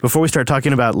Before we start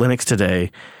talking about Linux today,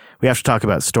 we have to talk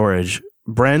about storage.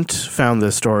 Brent found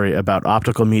this story about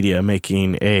optical media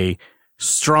making a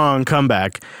strong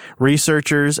comeback.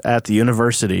 Researchers at the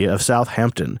University of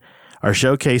Southampton are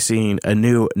showcasing a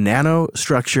new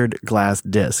nano-structured glass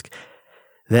disc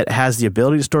that has the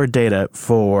ability to store data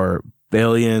for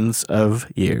billions of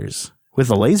years with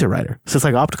a laser writer. So it's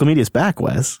like optical media is back,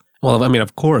 Wes. Well, I mean,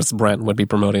 of course, Brent would be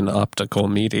promoting optical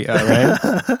media,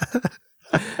 right?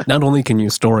 Not only can you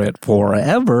store it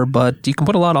forever, but you can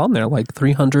put a lot on there, like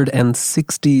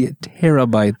 360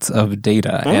 terabytes of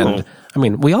data. Oh. And, I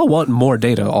mean, we all want more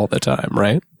data all the time,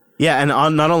 right? Yeah, and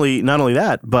not only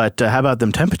that, but how about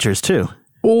them temperatures too?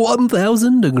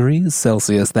 1,000 degrees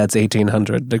Celsius, that's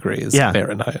 1,800 degrees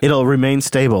Fahrenheit. It'll remain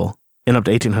stable in up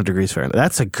to 1,800 degrees Fahrenheit.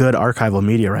 That's a good archival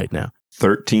media right now.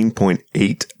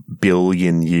 13.8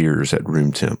 billion years at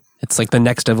room temp. It's like the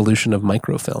next evolution of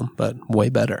microfilm, but way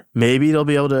better. Maybe it'll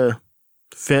be able to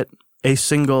fit a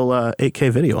single 8K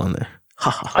video on there.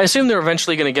 I assume they're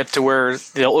eventually going to get to where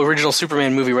the original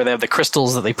Superman movie where they have the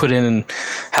crystals that they put in and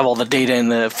have all the data in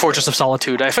the Fortress of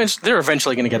Solitude. They're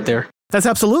eventually going to get there. That's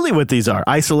absolutely what these are.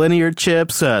 Isolinear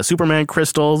chips, Superman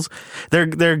crystals.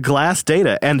 They're glass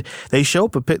data, and they show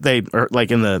up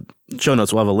like in the show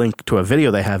notes. We'll have a link to a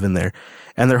video they have in there,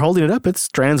 and they're holding it up. It's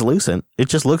translucent. It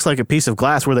just looks like a piece of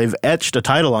glass where they've etched a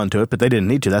title onto it, but they didn't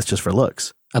need to. That's just for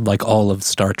looks. I'd like all of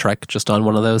Star Trek just on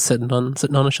one of those, sitting on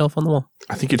a shelf on the wall.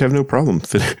 I think you'd have no problem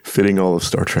fitting all of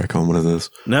Star Trek on one of those.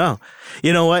 No.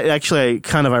 You know what? Actually,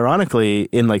 kind of ironically,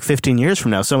 in like 15 years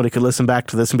from now, somebody could listen back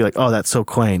to this and be like, oh, that's so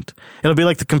quaint. It'll be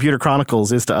like the Computer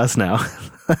Chronicles is to us now.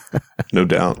 No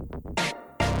doubt.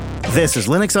 This is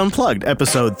Linux Unplugged,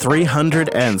 episode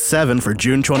 307 for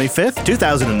June 25th,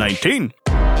 2019.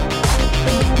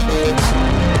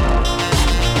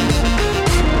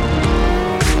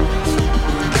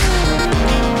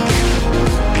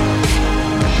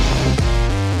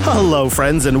 Hello,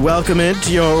 friends, and welcome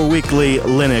into your weekly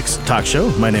Linux talk show.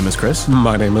 My name is Chris.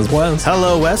 My name is Wes.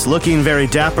 Hello, Wes. Looking very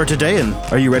dapper today, and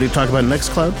are you ready to talk about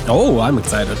Nextcloud? Oh, I'm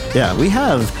excited. Yeah, we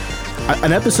have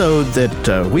an episode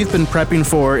that we've been prepping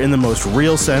for in the most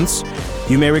real sense.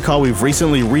 You may recall we've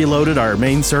recently reloaded our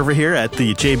main server here at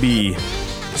the JB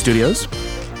Studios,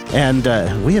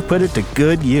 and we have put it to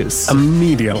good use.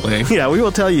 Immediately. Yeah, we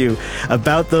will tell you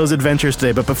about those adventures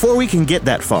today, but before we can get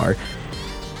that far,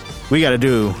 we got to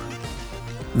do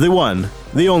the one,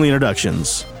 the only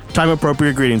introductions.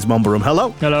 Time-appropriate greetings, Mumble Room.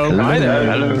 Hello. Hello. Hi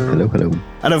there. Hello.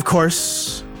 And of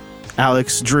course,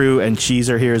 Alex, Drew, and Cheese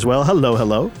are here as well.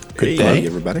 Hello. Good day,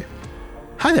 everybody.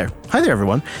 Hi there,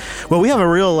 everyone. Well, we have a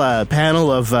real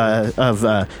panel of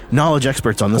knowledge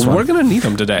experts on this one. We're going to need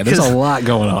them today. There's a lot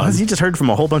going on. As you just heard from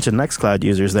a whole bunch of Nextcloud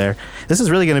users there, this is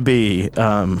really going to be,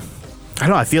 I don't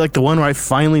know, I feel like the one where I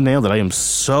finally nailed it. I am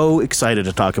so excited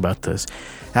to talk about this.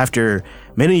 After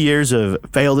many years of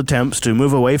failed attempts to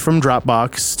move away from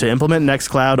Dropbox to implement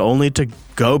Nextcloud only to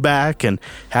go back and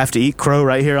have to eat crow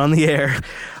right here on the air,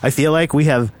 I feel like we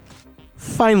have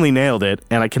finally nailed it,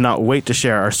 and I cannot wait to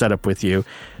share our setup with you.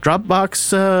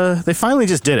 Dropbox, they finally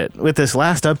just did it with this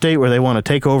last update where they want to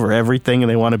take over everything and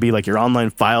they want to be like your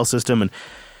online file system and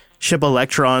ship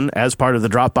Electron as part of the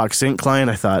Dropbox sync client.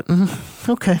 I thought,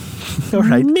 okay, all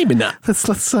right, maybe not.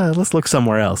 Let's look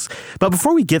somewhere else. But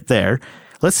before we get there,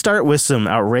 let's start with some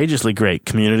outrageously great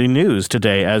community news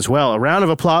today as well. A round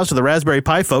of applause to the Raspberry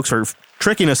Pi folks for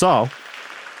tricking us all.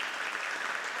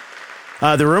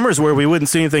 The rumors were we wouldn't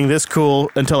see anything this cool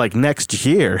until like next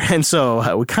year. And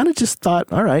so we kind of just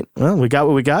thought, all right, well, we got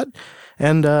what we got,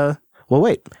 and we'll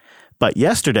wait. But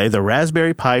yesterday, the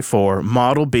Raspberry Pi 4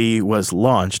 Model B was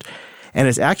launched, and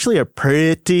it's actually a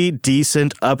pretty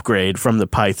decent upgrade from the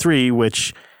Pi 3,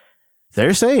 which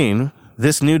they're saying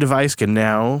this new device can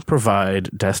now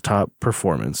provide desktop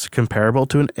performance comparable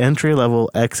to an entry-level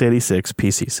x86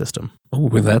 PC system. Oh,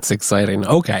 that's exciting.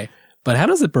 Okay. But how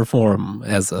does it perform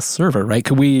as a server, right?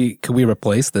 Could we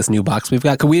replace this new box we've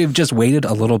got? Could we have just waited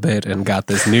a little bit and got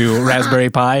this new Raspberry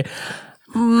Pi?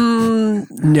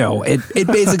 No. It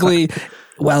basically,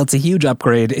 while it's a huge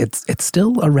upgrade, it's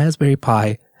still a Raspberry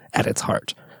Pi at its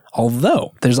heart.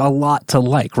 Although there's a lot to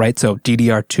like, right? So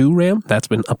DDR2 RAM, that's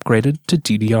been upgraded to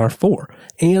DDR4.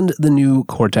 And the new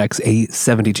Cortex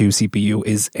A72 CPU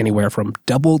is anywhere from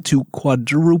double to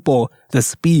quadruple the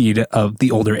speed of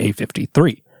the older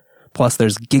A53. Plus,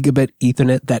 there's gigabit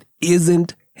Ethernet that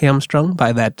isn't hamstrung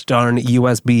by that darn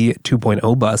USB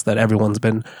 2.0 bus that everyone's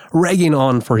been ragging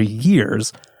on for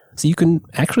years. So you can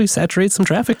actually saturate some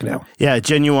traffic now. Yeah,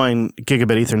 genuine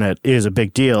gigabit Ethernet is a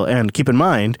big deal. And keep in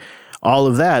mind, all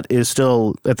of that is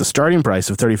still at the starting price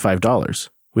of $35,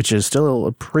 which is still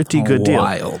a pretty good deal.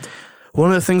 Wild. One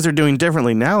of the things they're doing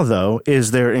differently now, though,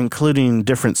 is they're including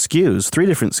different SKUs, 3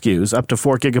 different SKUs, up to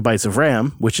 4 gigabytes of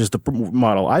RAM, which is the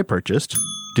model I purchased.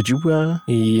 Did you?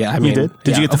 Yeah, I mean, you did?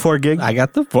 Did you get the 4 gig? I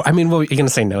got the 4. I mean, well, you're going to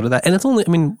say no to that? And it's only,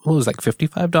 I mean, what was it, like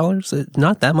 $55?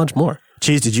 Not that much more.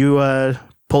 Cheese, did you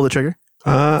pull the trigger?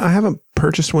 I haven't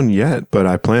purchased one yet, but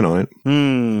I plan on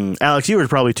it. Alex, you were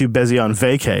probably too busy on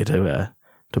vacay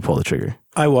to pull the trigger.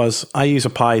 I was. I use a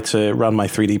Pi to run my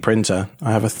 3D printer.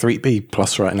 I have a 3B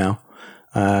Plus right now.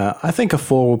 I think a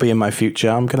 4 will be in my future.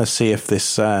 I'm going to see if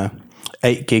this 8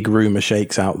 gig rumor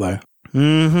shakes out, though.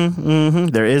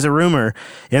 There is a rumor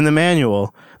in the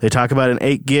manual. They talk about an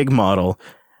 8 gig model,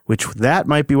 which that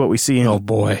might be what we see in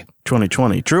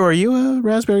 2020. Drew, are you a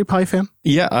Raspberry Pi fan?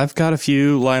 Yeah, I've got a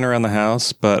few lying around the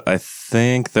house, but I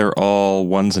think they're all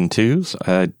 1s and 2s.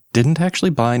 I didn't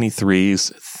actually buy any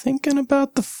 3s. Thinking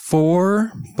about the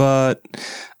 4, but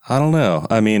I don't know.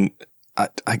 I mean, I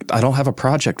don't have a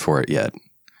project for it yet,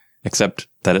 except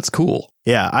that it's cool.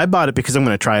 Yeah, I bought it because I'm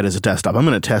going to try it as a desktop. I'm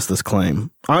going to test this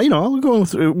claim. I'll go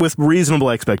with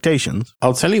reasonable expectations.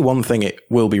 I'll tell you one thing it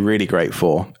will be really great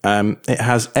for. It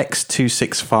has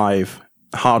X265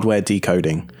 hardware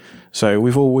decoding. So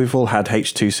we've all had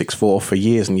H.264 for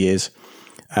years and years.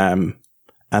 And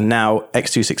now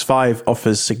X265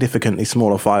 offers significantly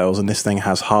smaller files, and this thing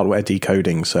has hardware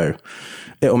decoding. So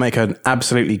it'll make an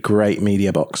absolutely great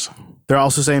media box. They're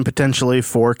also saying potentially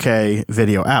 4K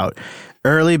video out.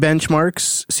 Early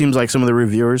benchmarks, seems like some of the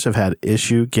reviewers have had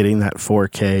issue getting that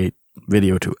 4K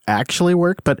video to actually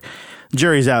work, but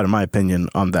jury's out, in my opinion,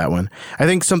 on that one. I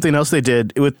think something else they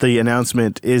did with the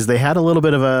announcement is they had a little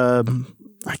bit of a,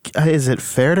 is it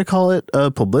fair to call it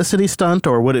a publicity stunt,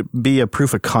 or would it be a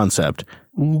proof of concept?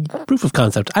 Proof of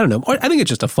concept. I don't know. I think it's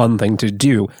just a fun thing to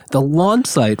do. The launch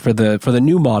site for the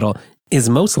new model is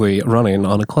mostly running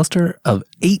on a cluster of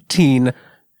 18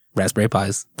 Raspberry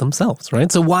Pis themselves,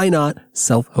 right? So why not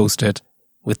self-host it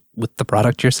with the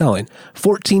product you're selling?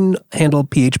 14 handle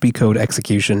PHP code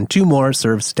execution, 2 more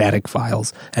serve static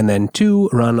files, and then 2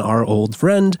 run our old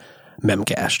friend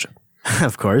Memcached.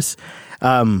 Of course.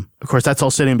 That's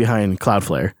all sitting behind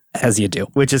Cloudflare. As you do.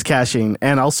 Which is caching.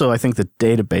 And also, I think the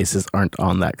databases aren't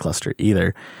on that cluster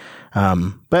either.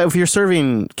 But if you're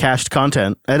serving cached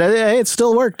content, it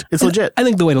still worked. It's legit. I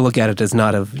think the way to look at it is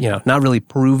not really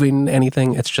proving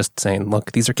anything. It's just saying,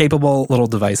 look, these are capable little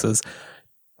devices.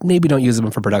 Maybe don't use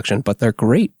them for production, but they're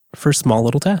great for small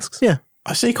little tasks. Yeah.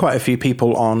 I see quite a few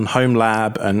people on Home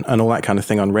Lab and all that kind of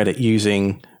thing on Reddit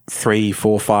using 3,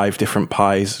 4, 5 different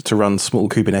Pis to run small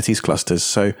Kubernetes clusters.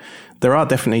 So there are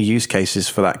definitely use cases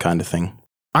for that kind of thing.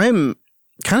 I'm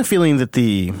kind of feeling that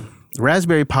the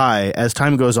Raspberry Pi, as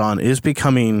time goes on, is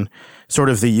becoming sort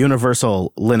of the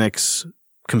universal Linux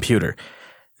computer.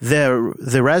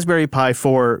 The Raspberry Pi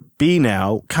 4B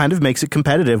now kind of makes it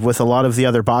competitive with a lot of the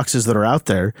other boxes that are out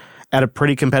there at a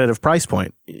pretty competitive price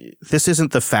point. This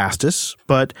isn't the fastest,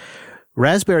 but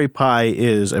Raspberry Pi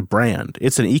is a brand.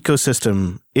 It's an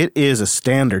ecosystem. It is a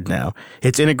standard now.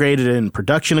 It's integrated in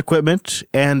production equipment,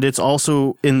 and it's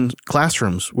also in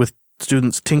classrooms with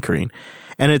students tinkering.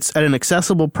 And it's at an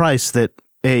accessible price that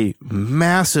a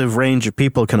massive range of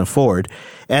people can afford.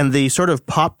 And the sort of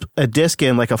pop a disk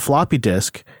in like a floppy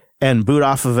disk and boot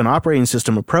off of an operating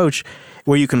system approach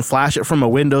where you can flash it from a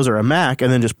Windows or a Mac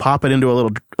and then just pop it into a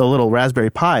little Raspberry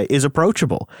Pi is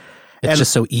approachable. It's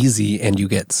just so easy, and you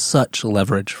get such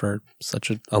leverage for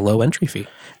such a low entry fee.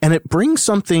 And it brings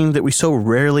something that we so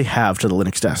rarely have to the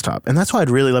Linux desktop. And that's what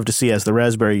I'd really love to see as the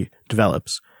Raspberry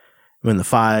develops. When the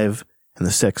 5 and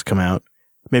the 6 come out,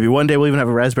 maybe one day we'll even have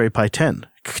a Raspberry Pi 10.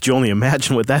 Could you only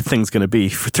imagine what that thing's going to be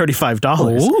for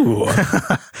 $35?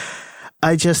 Ooh.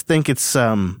 I just think it's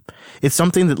something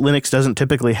that Linux doesn't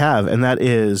typically have, and that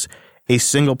is a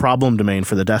single problem domain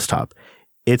for the desktop.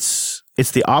 It's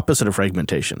the opposite of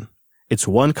fragmentation. It's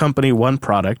one company, one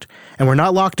product, and we're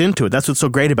not locked into it. That's what's so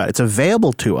great about it. It's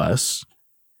available to us,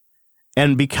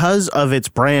 and because of its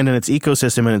brand and its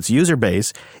ecosystem and its user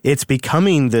base, it's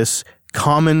becoming this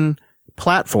common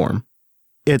platform.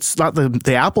 It's not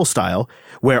the Apple style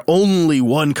where only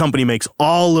one company makes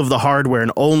all of the hardware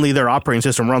and only their operating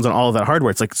system runs on all of that hardware.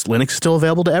 It's like Linux is still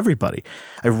available to everybody.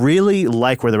 I really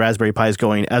like where the Raspberry Pi is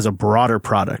going as a broader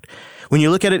product. When you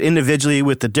look at it individually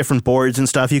with the different boards and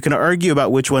stuff, you can argue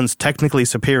about which one's technically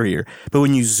superior. But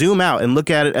when you zoom out and look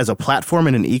at it as a platform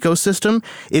and an ecosystem,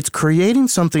 it's creating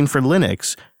something for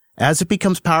Linux. As it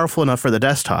becomes powerful enough for the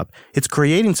desktop, it's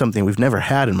creating something we've never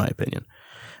had, in my opinion.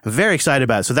 I'm very excited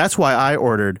about it. So that's why I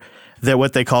ordered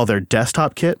what they call their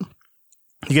desktop kit.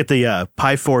 You get the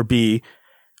Pi 4B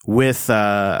with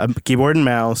a keyboard and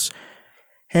mouse,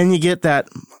 and you get that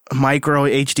micro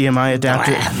HDMI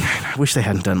adapter. I wish they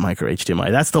hadn't done micro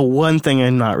HDMI. That's the one thing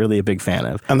I'm not really a big fan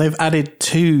of. And they've added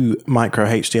 2 micro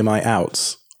HDMI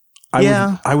outs.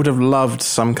 I would have loved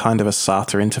some kind of a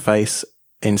SATA interface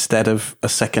instead of a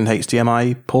second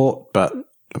HDMI port, but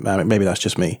maybe that's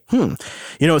just me. You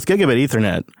know, with gigabit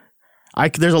Ethernet,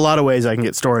 there's a lot of ways I can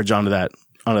get storage onto that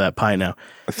Pi now.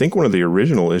 I think one of the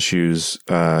original issues,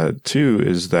 too,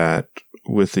 is that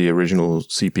with the original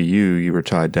CPU, you were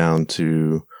tied down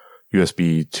to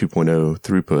USB 2.0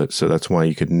 throughput. So that's why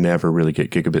you could never really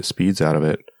get gigabit speeds out of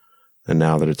it. And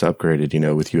now that it's upgraded,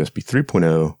 with USB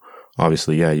 3.0,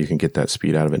 obviously, yeah, you can get that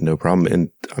speed out of it, no problem. And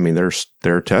I mean, there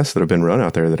are tests that have been run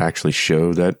out there that actually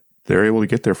show that they're able to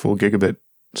get their full gigabit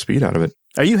speed out of it.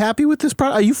 Are you happy with this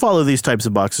product? You follow these types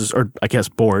of boxes, or I guess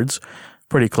boards,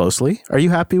 pretty closely. Are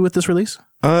you happy with this release?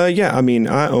 Yeah, I mean,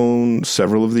 I own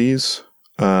several of these.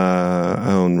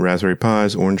 I own Raspberry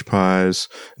Pis, Orange Pis,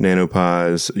 Nano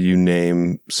Pis, you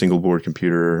name single board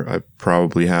computer. I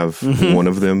probably have one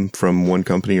of them from one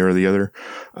company or the other.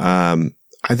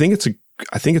 I think it's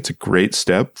a great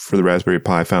step for the Raspberry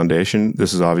Pi Foundation.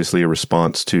 This is obviously a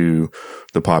response to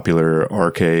the popular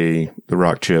RK, the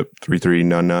Rockchip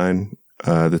 3399,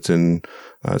 that's in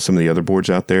some of the other boards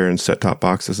out there and set-top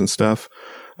boxes and stuff.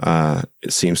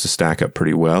 It seems to stack up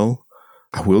pretty well.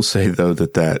 I will say though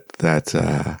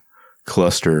that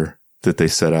cluster that they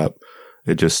set up,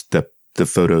 the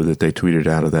photo that they tweeted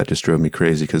out of that just drove me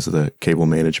crazy because of the cable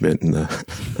management and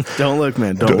the. Don't look,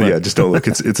 man. Don't look. Yeah, just don't look.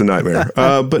 It's a nightmare.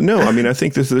 But no, I mean, I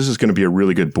think this is going to be a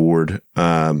really good board.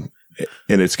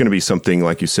 And it's going to be something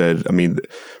like you said. I mean,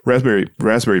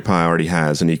 Raspberry Pi already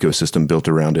has an ecosystem built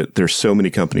around it. There's so many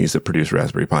companies that produce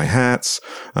Raspberry Pi hats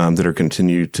that are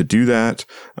continue to do that.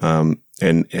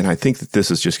 And I think that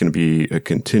this is just going to be a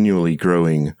continually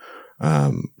growing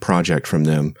project from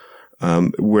them,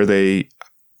 where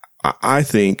I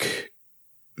think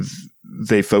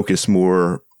they focus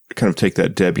more, kind of take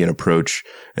that Debian approach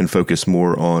and focus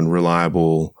more on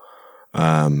reliable,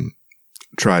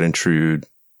 tried and true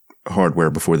hardware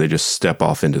before they just step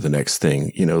off into the next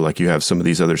thing. Like you have some of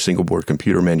these other single board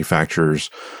computer manufacturers,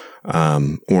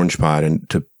 Orange Pi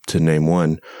to name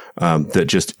one, that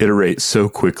just iterate so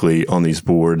quickly on these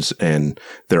boards, and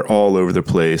they're all over the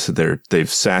place. They've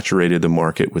saturated the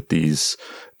market with these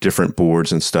different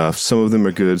boards and stuff. Some of them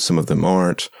are good, some of them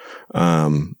aren't.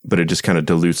 But it just kind of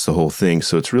dilutes the whole thing.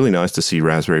 So it's really nice to see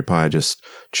Raspberry Pi just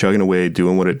chugging away,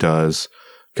 doing what it does,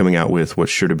 coming out with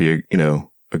what's sure to be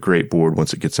a great board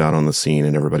once it gets out on the scene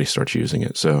and everybody starts using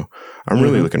it. So I'm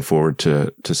really looking forward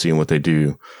to seeing what they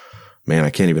do. Man,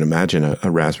 I can't even imagine a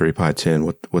Raspberry Pi 10,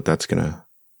 what that's gonna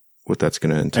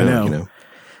entail.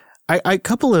 A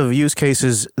couple of use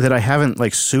cases that I haven't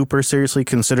super seriously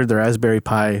considered the Raspberry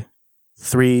Pi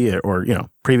 3 or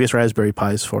previous Raspberry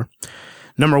Pis for.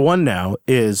 Number one now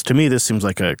is, to me, this seems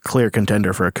like a clear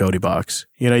contender for a Kodi box.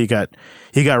 You got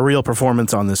real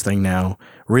performance on this thing now,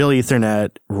 real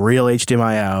Ethernet, real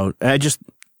HDMI out. It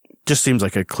just seems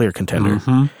like a clear contender.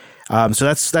 So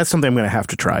that's something I'm going to have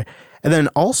to try. And then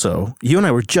also, you and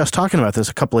I were just talking about this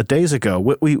a couple of days ago.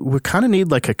 We kind of need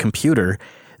like a computer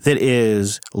that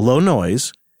is low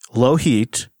noise, low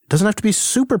heat, doesn't have to be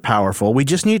super powerful. We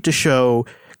just need to show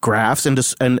graphs and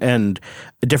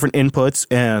different inputs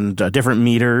and different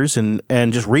meters and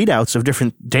just readouts of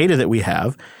different data that we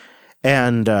have.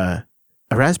 And a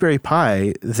Raspberry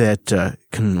Pi that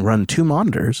can run 2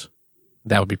 monitors.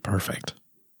 That would be perfect.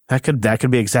 That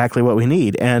could be exactly what we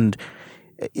need. And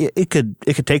it could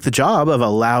take the job of a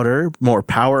louder, more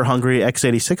power-hungry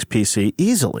x86 PC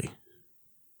easily.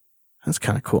 That's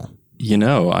kind of cool.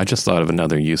 I just thought of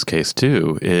another use case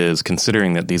too, is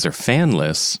considering that these are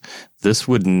fanless, this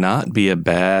would not be a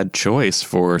bad choice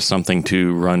for something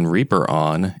to run Reaper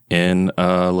on in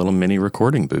a little mini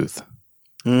recording booth.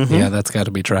 Mm-hmm. Yeah, that's got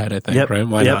to be tried, I think, right?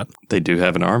 Why not? They do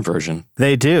have an ARM version.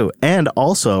 They do. And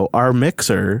also, our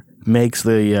mixer makes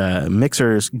the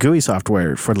mixer's GUI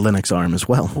software for Linux ARM as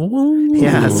well. Ooh.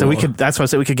 Yeah, so that's why I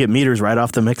said we could get meters right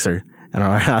off the mixer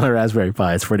on a Raspberry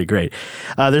Pi. It's pretty great.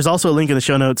 There's also a link in the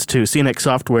show notes to CNX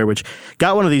Software, which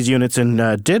got one of these units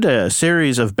and did a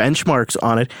series of benchmarks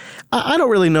on it. I don't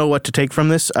really know what to take from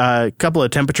this. A couple of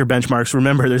temperature benchmarks.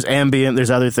 Remember, there's ambient, there's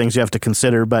other things you have to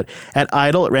consider, but at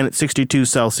idle, it ran at 62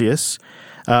 Celsius.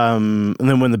 And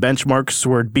then when the benchmarks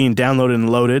were being downloaded and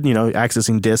loaded,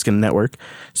 accessing disk and network,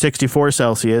 64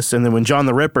 Celsius. And then when John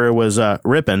the Ripper was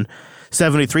ripping,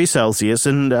 73 Celsius,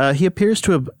 and he appears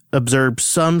to have observed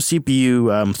some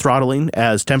CPU throttling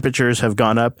as temperatures have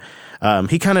gone up.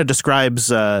 He kind of describes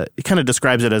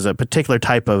it as a particular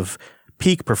type of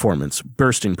peak performance,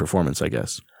 bursting performance, I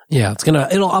guess. Yeah,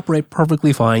 it'll operate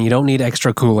perfectly fine. You don't need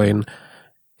extra cooling.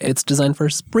 It's designed for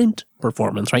sprint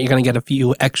performance, right? You're going to get a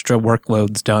few extra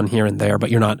workloads done here and there, but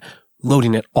you're not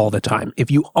loading it all the time. If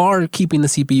you are keeping the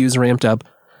CPUs ramped up,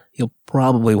 you'll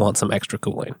probably want some extra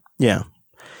cooling. Yeah.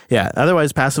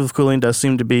 Otherwise, passive cooling does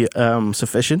seem to be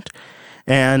sufficient.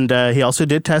 And he also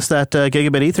did test that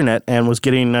gigabit Ethernet and was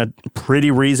getting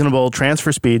pretty reasonable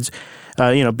transfer speeds,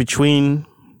 between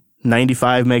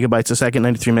 95 megabytes a second,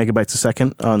 93 megabytes a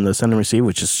second on the send and receive,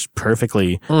 which is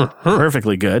perfectly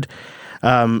good.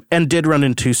 And did run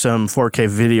into some 4K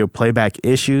video playback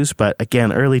issues, but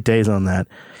again, early days on that.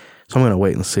 So I'm going to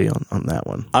wait and see on that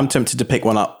one. I'm tempted to pick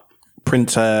one up,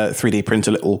 3D print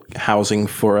a little housing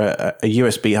for a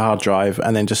USB hard drive,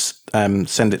 and then just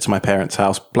send it to my parents'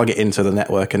 house, plug it into the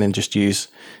network, and then just use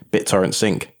BitTorrent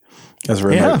Sync as a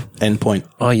remote endpoint.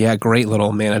 Oh, yeah. Great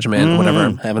little management,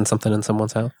 whatever, having something in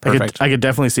someone's house. Perfect. I could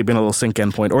definitely see being a little sync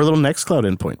endpoint or a little Nextcloud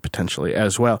endpoint potentially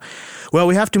as well. Well,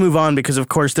 we have to move on because, of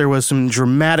course, there was some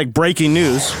dramatic breaking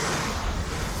news.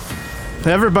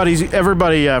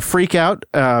 Everybody freak out.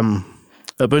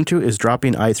 Ubuntu is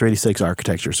dropping i386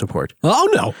 architecture support. Oh,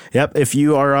 no. Yep. If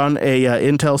you are on a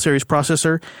Intel series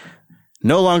processor,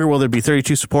 no longer will there be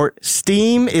 32 support.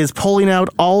 Steam is pulling out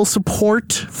all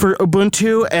support for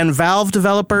Ubuntu, and Valve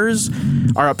developers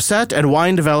are upset, and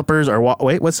Wine developers are...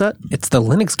 Wait, what's that? It's the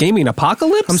Linux gaming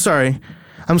apocalypse? I'm sorry.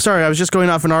 I was just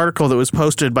going off an article that was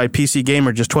posted by PC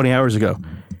Gamer just 20 hours ago.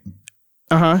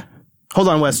 Hold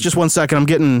on, Wes. Just 1 second. I'm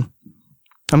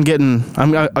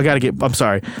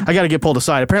sorry. I gotta get pulled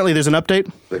aside. Apparently there's an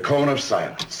update. The cone of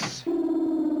silence.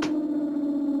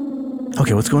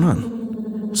 Okay, what's going on?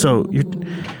 So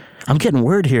I'm getting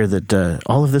word here that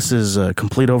all of this is a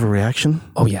complete overreaction.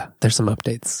 Oh, yeah. There's some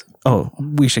updates. Oh.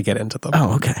 We should get into them.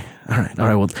 Oh, okay. All right.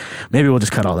 Well, maybe we'll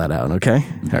just cut all that out, okay?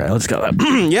 All right, let's go.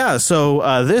 Yeah,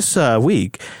 so this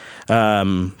week,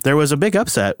 there was a big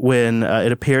upset when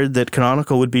it appeared that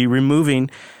Canonical would be removing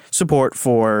support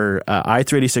for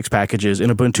i386 packages in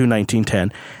Ubuntu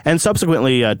 19.10 and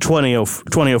subsequently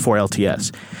 2004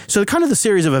 LTS. So kind of the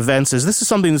series of events is this is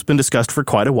something that's been discussed for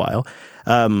quite a while.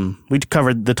 We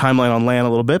covered the timeline on LAN a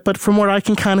little bit, but from what I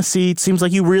can kind of see, it seems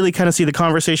like you really kind of see the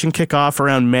conversation kick off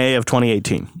around May of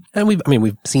 2018. And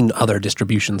we've seen other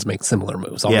distributions make similar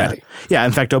moves already. Yeah.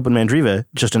 In fact, OpenMandriva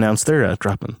just announced they're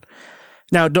dropping.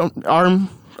 Now, ARM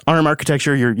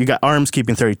architecture, you got ARM's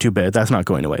keeping 32-bit. That's not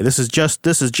going away. This is just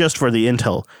for the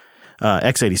Intel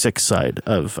x86 side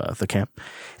of the camp.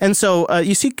 And so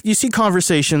you see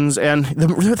conversations, and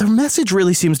the message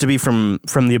really seems to be from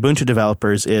the Ubuntu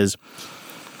developers is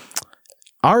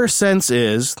our sense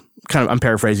is, kind of I'm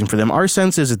paraphrasing for them, our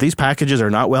sense is that these packages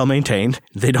are not well maintained.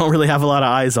 They don't really have a lot of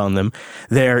eyes on them.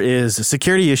 There is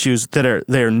security issues that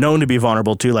they're known to be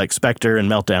vulnerable to, like Spectre and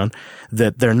Meltdown,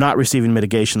 that they're not receiving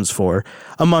mitigations for,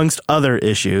 amongst other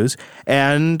issues.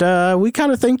 And we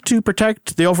kind of think to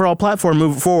protect the overall platform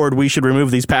moving forward, we should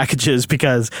remove these packages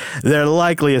because they're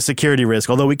likely a security risk.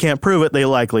 Although we can't prove it, they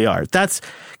likely are.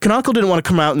 Canonical didn't want to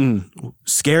come out and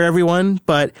scare everyone,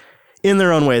 but in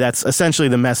their own way, that's essentially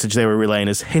the message they were relaying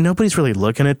is, hey, nobody's really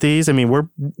looking at these. I mean,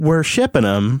 we're shipping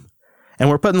them and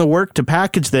we're putting the work to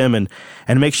package them and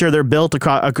make sure they're built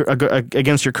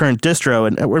against your current distro.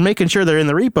 And we're making sure they're in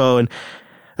the repo, and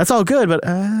that's all good, but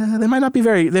they might not be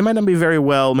very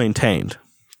well maintained.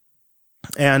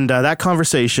 And that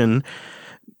conversation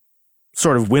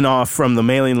sort of went off from the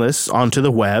mailing lists onto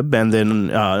the web and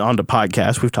then onto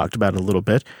podcasts. We've talked about it a little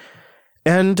bit.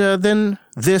 And then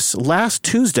this last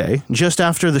Tuesday, just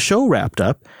after the show wrapped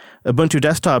up, Ubuntu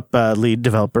Desktop lead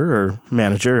developer or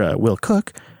manager, Will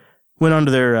Cook, went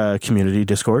onto their community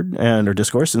Discord or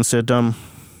discourse and said,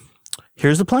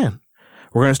 here's the plan.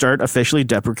 We're going to start officially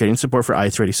deprecating support for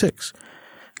i386.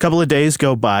 A couple of days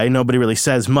go by. Nobody really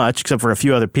says much except for a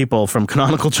few other people from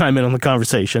Canonical chime in on the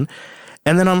conversation.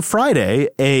 And then on Friday,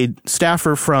 a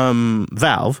staffer from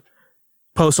Valve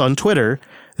posts on Twitter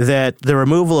that the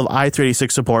removal of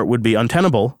i386 support would be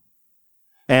untenable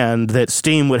and that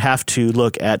Steam would have to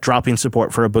look at dropping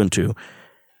support for Ubuntu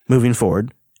moving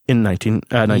forward in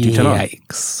 1910 on.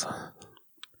 Yikes.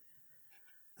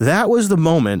 That was the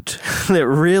moment that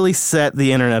really set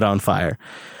the internet on fire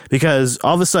because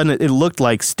all of a sudden it looked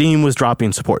like Steam was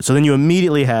dropping support. So then you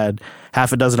immediately had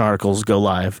half a dozen articles go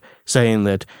live saying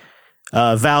that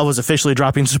Valve was officially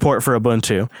dropping support for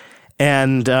Ubuntu.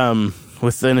 And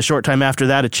within a short time after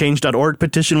that, a change.org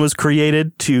petition was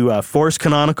created to force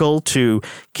Canonical to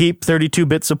keep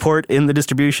 32-bit support in the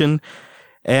distribution.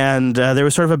 And there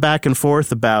was sort of a back and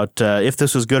forth about if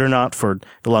this was good or not for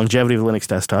the longevity of Linux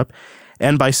Desktop.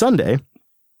 And by Sunday,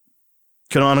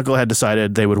 Canonical had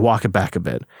decided they would walk it back a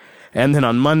bit. And then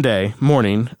on Monday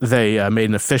morning, they made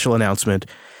an official announcement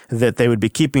that they would be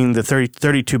keeping the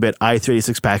 32-bit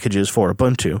i386 packages for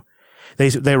Ubuntu.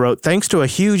 They wrote, thanks to a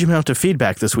huge amount of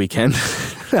feedback this weekend.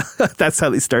 That's how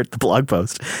they start the blog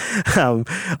post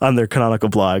on their Canonical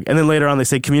blog. And then later on, they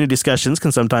say community discussions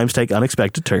can sometimes take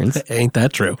unexpected turns. Ain't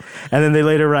that true? And then they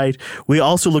later write, we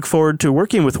also look forward to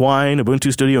working with Wine,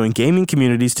 Ubuntu Studio, and gaming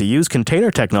communities to use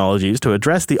container technologies to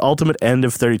address the ultimate end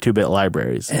of 32-bit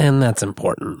libraries. And that's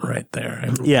important right there.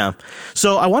 Yeah.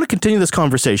 So I want to continue this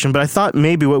conversation, but I thought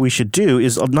maybe what we should do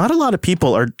is not a lot of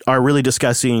people are really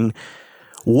discussing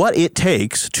what it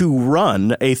takes to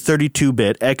run a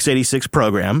 32-bit x86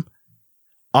 program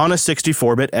on a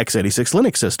 64-bit x86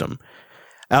 Linux system.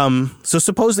 So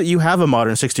suppose that you have a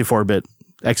modern 64-bit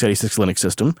x86 Linux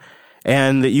system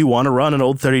and that you want to run an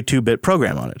old 32-bit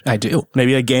program on it. I do.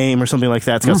 Maybe a game or something like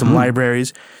that. It's got some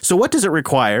libraries. So what does it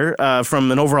require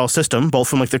from an overall system, both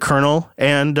from like the kernel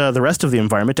and the rest of the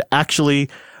environment, to actually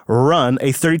run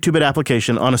a 32-bit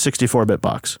application on a 64-bit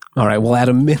box? All right. Well, at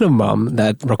a minimum,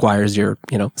 that requires your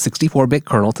 64-bit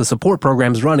kernel to support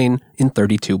programs running in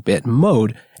 32-bit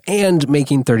mode and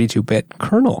making 32-bit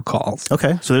kernel calls.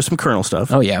 Okay, so there's some kernel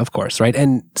stuff. Oh, yeah, of course, right?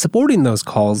 And supporting those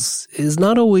calls is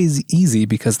not always easy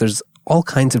because there's all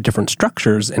kinds of different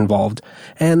structures involved,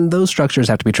 and those structures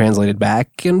have to be translated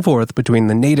back and forth between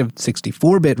the native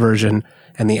 64-bit version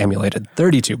and the emulated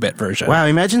 32-bit version. Wow,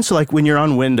 imagine when you're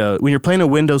on Windows, when you're playing a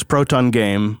Windows Proton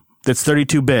game that's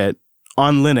 32-bit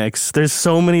on Linux, there's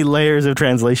so many layers of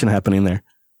translation happening there.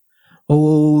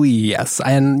 Oh, yes.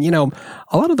 And,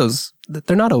 a lot of those,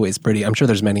 they're not always pretty. I'm sure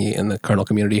there's many in the kernel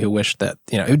community who wish that,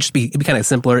 it'd be kind of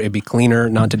simpler. It'd be cleaner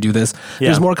not to do this. Yeah.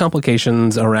 There's more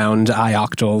complications around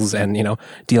ioctals and,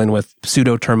 dealing with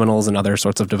pseudo terminals and other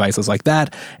sorts of devices like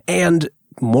that. And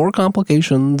more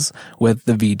complications with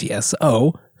the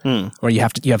VDSO, where you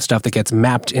have stuff that gets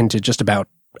mapped into just about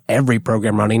every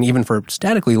program running, even for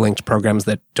statically linked programs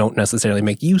that don't necessarily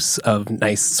make use of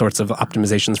nice sorts of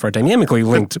optimizations for dynamically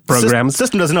linked programs.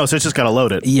 System doesn't know, so it's just got to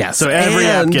load it. Yes. So every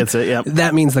app gets it, yep.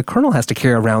 That means the kernel has to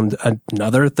carry around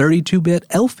another 32-bit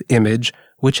ELF image,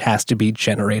 which has to be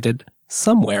generated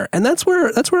somewhere. And that's where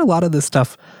a lot of this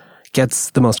stuff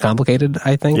gets the most complicated,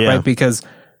 I think, right? Because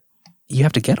you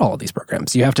have to get all of these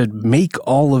programs. You have to make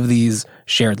all of these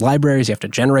shared libraries. You have to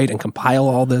generate and compile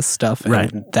all this stuff.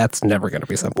 And that's never going to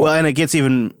be simple. Well, and it gets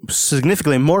even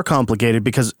significantly more complicated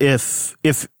because if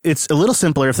it's a little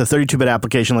simpler if the 32-bit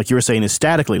application, like you were saying, is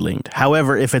statically linked.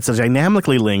 However, if it's a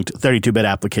dynamically linked 32-bit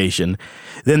application,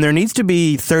 then there needs to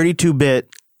be 32-bit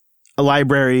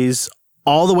libraries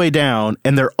all the way down,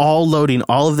 and they're all loading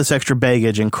all of this extra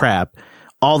baggage and crap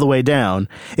all the way down,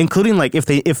 including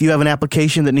if you have an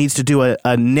application that needs to do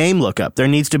a name lookup, there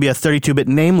needs to be a 32-bit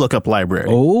name lookup library.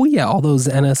 Oh yeah, all those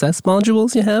NSS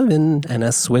modules you have in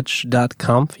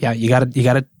nsswitch.conf. Yeah, you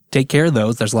gotta take care of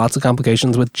those. There's lots of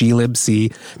complications with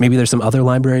glibc. Maybe there's some other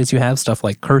libraries you have, stuff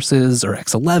like curses or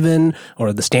X11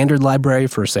 or the standard library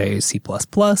for, say, C++.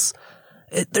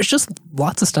 There's just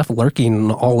lots of stuff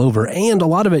lurking all over, and a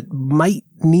lot of it might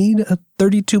need a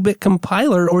 32-bit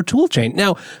compiler or toolchain.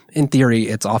 Now, in theory,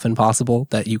 it's often possible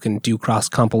that you can do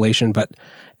cross-compilation, but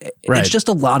it's just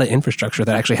a lot of infrastructure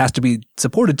that actually has to be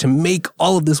supported to make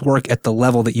all of this work at the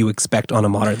level that you expect on a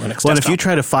modern Linux desktop. Well, if you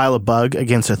try to file a bug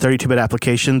against a 32-bit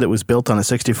application that was built on a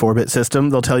 64-bit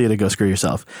system, they'll tell you to go screw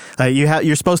yourself.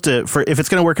 You're supposed to, if it's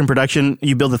going to work in production,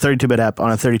 you build a 32-bit app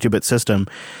on a 32-bit system.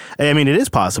 I mean, it is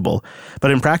possible,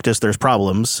 but in practice, there's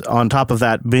problems. On top of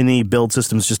that, many build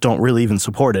systems just don't really even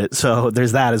support it, so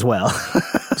there's that as well.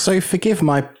 So forgive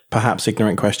my perhaps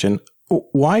ignorant question.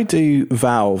 Why do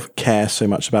Valve care so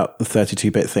much about the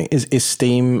 32-bit thing? Is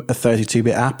Steam a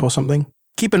 32-bit app or something?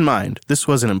 Keep in mind, this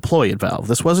was an employee at Valve.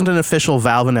 This wasn't an official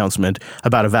Valve announcement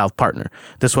about a Valve partner.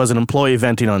 This was an employee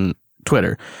venting on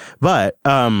Twitter. But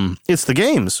it's the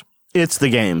games. It's the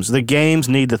games. The games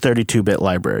need the 32-bit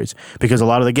libraries because a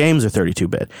lot of the games are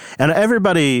 32-bit. And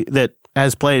everybody that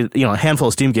has played, a handful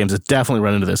of Steam games has definitely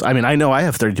run into this. I mean, I know I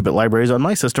have 32-bit libraries on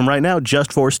my system right now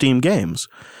just for Steam games.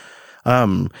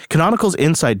 Canonical's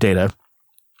insight data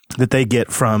that they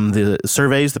get from the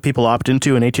surveys that people opt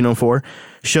into in 1804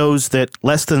 shows that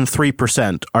less than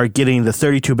 3% are getting the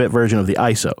 32-bit version of the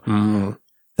ISO.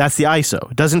 That's the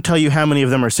ISO. It doesn't tell you how many of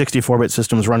them are 64-bit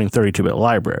systems running 32-bit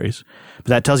libraries, but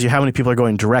that tells you how many people are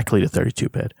going directly to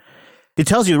 32-bit. It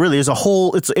tells you really as a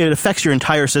whole, it affects your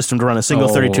entire system to run a single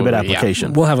 32-bit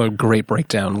application. Yeah. We'll have a great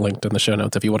breakdown linked in the show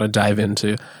notes if you want to dive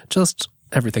into just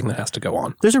everything that has to go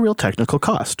on. There's a real technical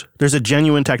cost. There's a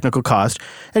genuine technical cost.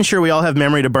 And sure, we all have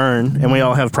memory to burn and we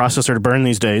all have processor to burn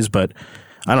these days, but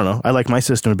I don't know. I like my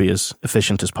system to be as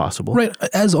efficient as possible. Right.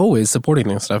 As always, supporting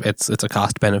this stuff, it's a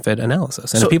cost-benefit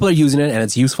analysis. And if people are using it and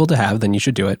it's useful to have, then you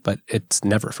should do it, but it's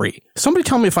never free. Somebody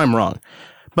tell me if I'm wrong.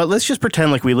 But let's just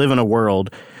pretend like we live in a world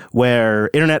where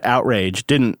internet outrage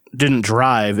didn't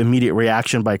drive immediate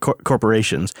reaction by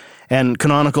corporations, and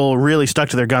Canonical really stuck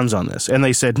to their guns on this. And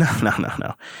they said, no.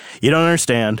 You don't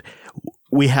understand.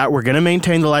 We're going to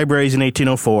maintain the libraries in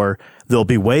 1804. There'll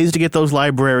be ways to get those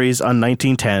libraries on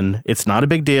 1910. It's not a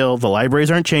big deal. The libraries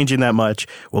aren't changing that much.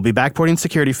 We'll be backporting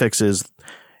security fixes.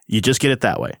 You just get it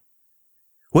that way.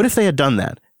 What if they had done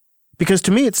that? Because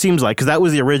to me, it seems like, because that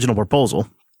was the original proposal,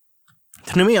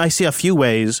 to me, I see a few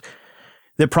ways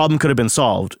the problem could have been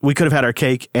solved. We could have had our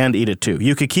cake and eat it too.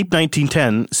 You could keep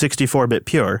 1910 64-bit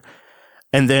pure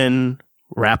and then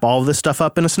wrap all of this stuff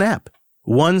up in a snap.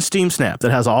 One Steam Snap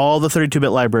that has all the 32-bit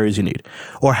libraries you need.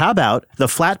 Or how about the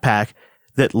flat pack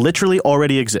that literally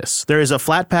already exists? There is a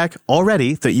flat pack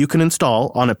already that you can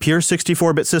install on a pure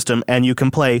 64-bit system, and you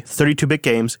can play 32-bit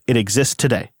games. It exists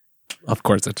today. Of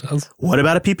course it does. What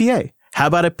about a PPA? How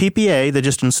about a PPA that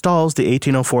just installs the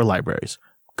 1804 libraries?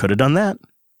 Could have done that.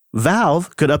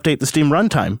 Valve could update the Steam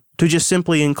runtime to just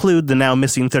simply include the now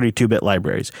missing 32-bit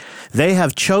libraries. They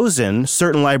have chosen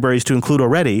certain libraries to include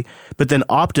already, but then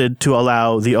opted to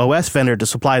allow the OS vendor to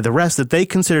supply the rest that they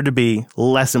consider to be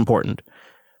less important.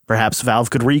 Perhaps Valve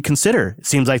could reconsider. It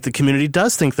seems like the community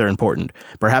does think they're important.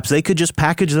 Perhaps they could just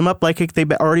package them up like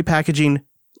they've already packaging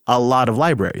a lot of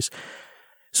libraries.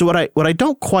 So what I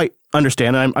don't quite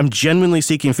understand, and I'm genuinely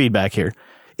seeking feedback here,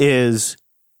 is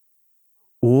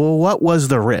what was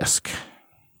the risk?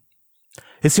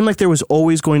 It seemed like there was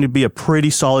always going to be a pretty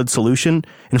solid solution.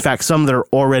 In fact, some that are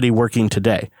already working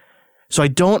today. So I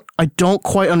don't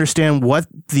quite understand what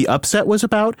the upset was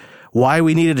about, why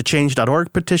we needed a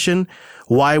change.org petition,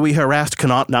 why we harassed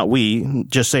not we,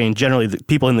 just saying generally the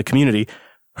people in the community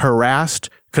harassed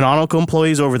Canonical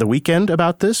employees over the weekend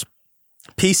about this.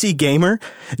 PC Gamer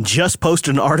just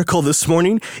posted an article this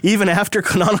morning, even after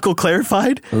Canonical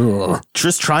clarified,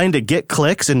 just trying to get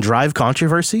clicks and drive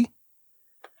controversy.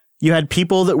 You had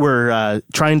people that were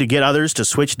trying to get others to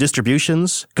switch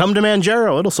distributions. Come to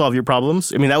Manjaro, it'll solve your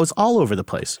problems. I mean, that was all over the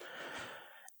place.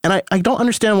 And I don't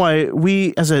understand why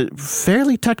we, as a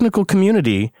fairly technical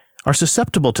community, are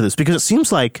susceptible to this, because it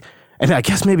seems like, and I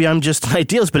guess maybe I'm just an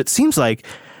idealist, but it seems like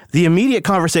the immediate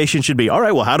conversation should be, all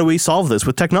right, well, how do we solve this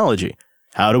with technology?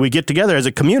 How do we get together as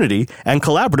a community and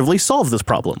collaboratively solve this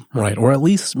problem? Right, or at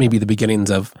least maybe the beginnings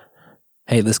of,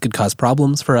 hey, this could cause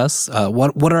problems for us.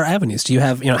 What are avenues? Do you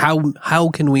have, how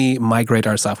can we migrate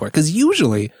our software? Because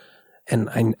usually,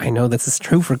 and I know this is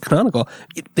true for Canonical,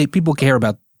 people care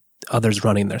about others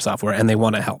running their software and they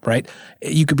want to help, right?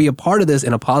 You could be a part of this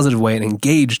in a positive way and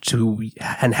engage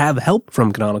and have help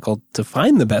from Canonical to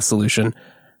find the best solution.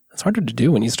 It's harder to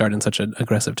do when you start in such an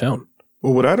aggressive tone.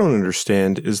 Well, what I don't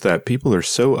understand is that people are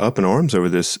so up in arms over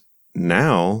this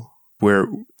now, where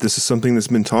this is something that's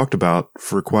been talked about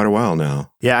for quite a while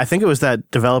now. Yeah, I think it was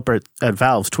that developer at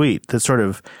Valve's tweet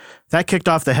that kicked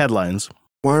off the headlines.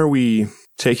 Why are we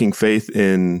taking faith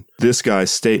in this guy's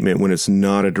statement when it's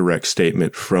not a direct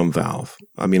statement from Valve?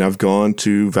 I mean, I've gone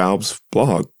to Valve's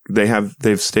blog.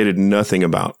 They've stated nothing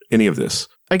about any of this.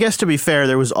 I guess to be fair,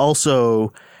 there was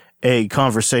also a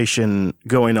conversation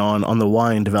going on the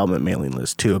Wine development mailing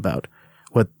list too about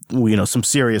what, some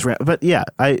serious, but yeah,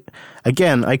 I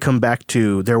come back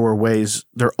to there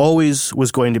always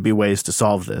was going to be ways to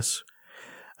solve this.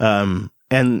 And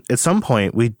at some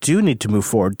point we do need to move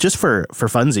forward just for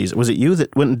funsies. Was it you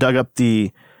that went and dug up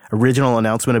the original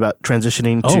announcement about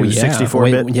transitioning to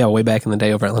 64-bit? Way back in the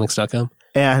day over at Linux.com.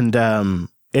 And,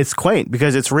 it's quaint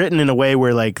because it's written in a way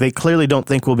where they clearly don't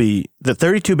think the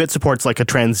 32-bit support's like a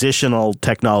transitional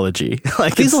technology.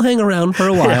 These will hang around for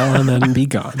a while and then be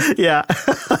gone. Yeah.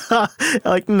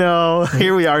 No,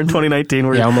 here we are in 2019.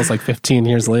 We're almost like 15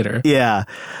 years later. Yeah.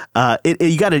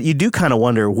 You do kind of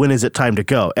wonder, when is it time to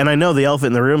go? And I know the elephant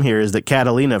in the room here is that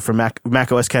Catalina from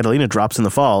Mac OS Catalina drops in the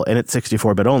fall and it's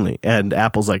 64-bit only. And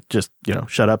Apple's like, just,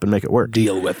 shut up and make it work.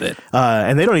 Deal with it.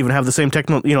 And they don't even have the same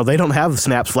technology. They don't have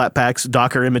snaps, flat packs,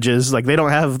 Docker images. They don't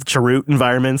have chroot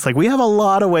environments. We have a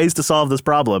lot of ways to solve this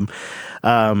problem.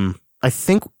 I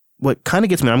think what kind of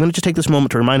gets me, I'm going to just take this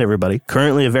moment to remind everybody,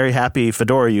 currently a very happy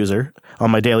Fedora user on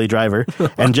my daily driver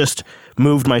and just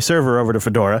moved my server over to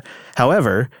Fedora.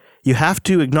 However, you have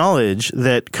to acknowledge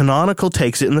that Canonical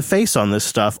takes it in the face on this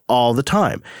stuff all the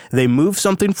time. They move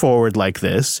something forward like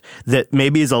this that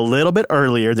maybe is a little bit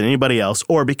earlier than anybody else,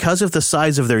 or because of the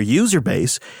size of their user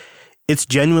base, it's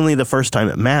genuinely the first time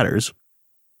it matters.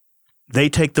 They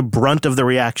take the brunt of the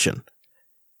reaction.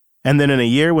 And then in a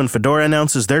year when Fedora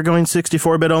announces they're going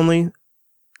 64-bit only,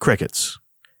 crickets.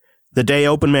 The day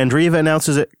Open Mandriva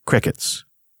announces it, crickets.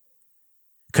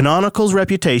 Canonical's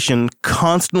reputation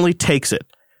constantly takes it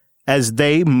as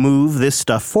they move this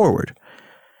stuff forward.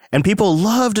 And people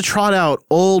love to trot out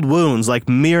old wounds like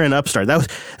Mir and Upstart.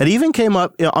 That even came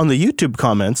up on the YouTube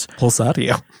comments.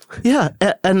 Pulsario. Yeah,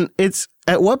 and it's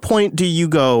at what point do you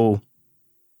go,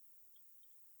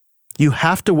 you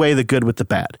have to weigh the good with the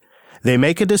bad. They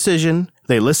make a decision,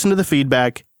 they listen to the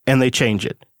feedback, and they change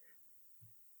it.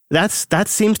 That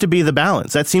seems to be the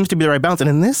balance. That seems to be the right balance. And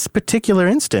in this particular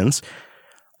instance,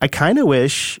 I kind of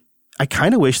wish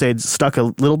they'd stuck a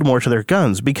little more to their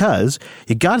guns, because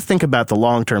you got to think about the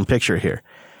long-term picture here.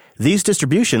 These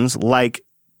distributions, like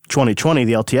 2020,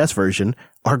 the LTS version,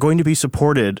 are going to be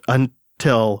supported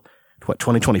until,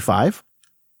 2025?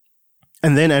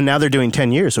 And now they're doing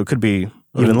 10 years, so it could be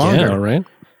even longer. Yeah, right.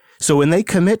 So when they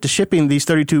commit to shipping these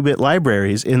 32-bit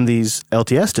libraries in these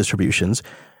LTS distributions,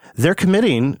 they're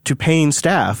committing to paying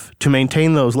staff to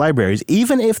maintain those libraries,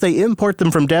 even if they import them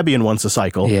from Debian once a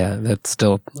cycle. Yeah, that's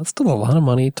still a lot of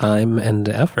money, time, and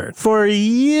effort. For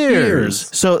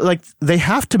years. So they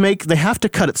have to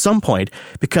cut at some point,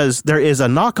 because there is a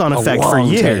knock-on effect for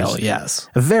years. Tail, yes.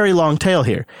 A very long tail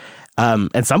here.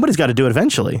 And somebody's got to do it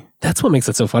eventually. That's what makes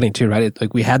it so funny too, right?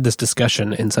 We had this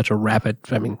discussion in such a rapid,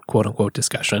 quote unquote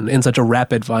discussion, in such a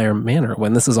rapid fire manner,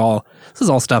 when this is all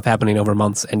stuff happening over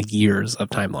months and years of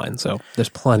timeline. So there's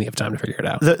plenty of time to figure it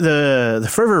out. The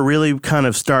fervor really kind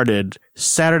of started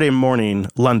Saturday morning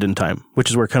London time,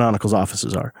 which is where Canonical's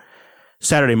offices are.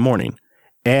 Saturday morning.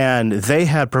 And they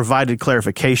had provided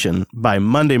clarification by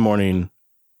Monday morning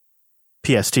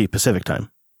PST, Pacific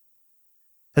time.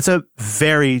 That's a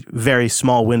very, very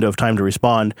small window of time to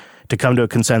respond, to come to a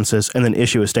consensus, and then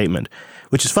issue a statement,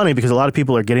 which is funny because a lot of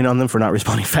people are getting on them for not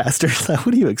responding faster. So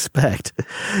what do you expect?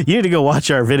 You need to go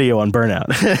watch our video on burnout,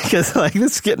 because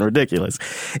this is getting ridiculous.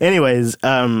 Anyways,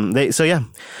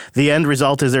 the end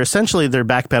result is they're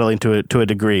backpedaling to a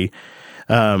degree.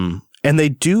 And they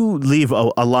do leave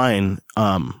a line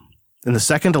in the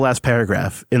second to last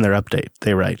paragraph in their update.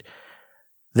 They write,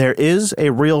 "There is a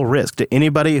real risk to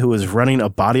anybody who is running a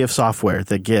body of software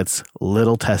that gets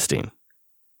little testing."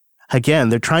 Again,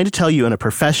 they're trying to tell you in a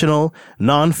professional,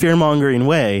 non-fear-mongering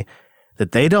way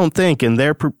that they don't think, in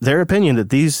their opinion, that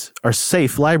these are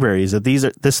safe libraries, that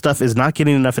this stuff is not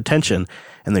getting enough attention,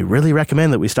 and they really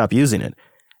recommend that we stop using it.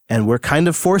 And we're kind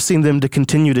of forcing them to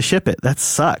continue to ship it. That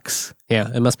sucks. Yeah,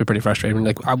 it must be pretty frustrating.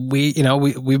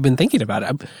 We've been thinking about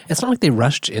it. It's not like they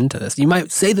rushed into this. You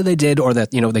might say that they did, or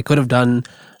that, they could have done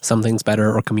some things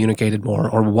better or communicated more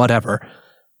or whatever.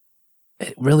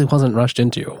 It really wasn't rushed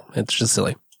into. It's just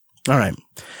silly. All right.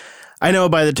 I know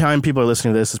by the time people are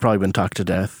listening to this, it's probably been talked to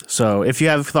death. So if you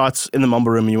have thoughts in the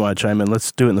mumble room and you want to chime in,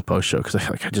 let's do it in the post show,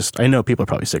 because I know people are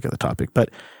probably sick of the topic, but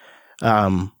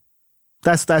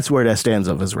that's where that stands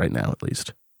of us right now, at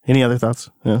least. Any other thoughts?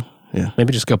 Yeah.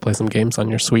 Maybe just go play some games on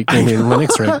your sweet gaming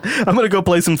Linux rig. I'm going to go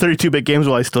play some 32-bit games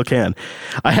while I still can.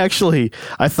 I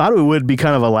thought it would be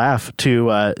kind of a laugh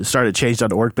to start a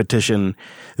change.org petition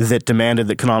that demanded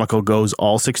that Canonical goes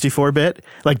all 64-bit,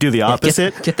 do the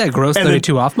opposite. Get that gross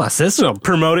 32 off my system.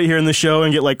 Promote it here in the show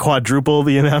and get quadruple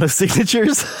the amount of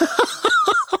signatures.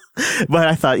 But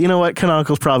I thought, you know what?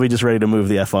 Canonical's probably just ready to move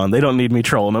the F on. They don't need me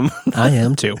trolling them. I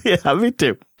am too. Yeah, me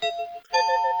too.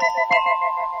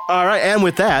 All right, and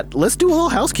with that, let's do a little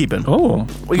housekeeping. Oh.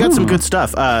 We got some good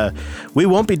stuff. We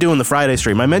won't be doing the Friday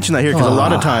stream. I mentioned that here because a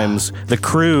lot of times the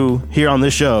crew here on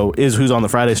this show is who's on the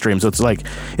Friday stream. So it's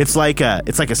like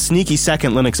a sneaky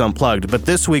second Linux Unplugged. But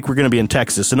this week we're going to be in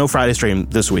Texas, so no Friday stream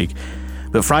this week.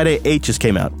 But Friday 8 just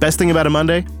came out. Best thing about a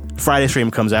Monday, Friday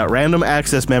stream comes out. Random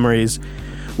Access Memories.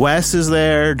 Wes is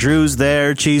there, Drew's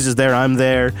there, Cheese is there, I'm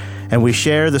there, and we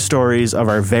share the stories of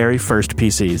our very first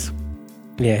PCs.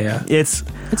 Yeah. It's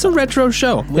a retro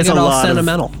show. We get all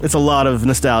sentimental. It's a lot of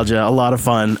nostalgia, a lot of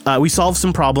fun. We solve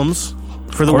some problems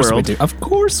for the world. Of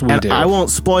course we do. I won't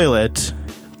spoil it,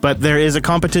 but there is a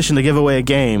competition to give away a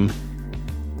game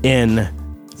in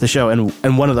the show,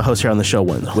 and one of the hosts here on the show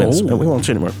wins. And we won't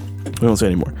say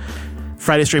anymore.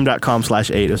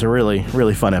 FridayStream.com/8 is a really,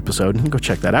 really fun episode. Go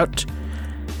check that out.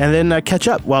 And then catch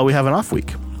up while we have an off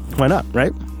week. Why not,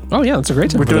 right? Oh, yeah, that's a great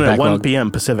time. We're doing it at 1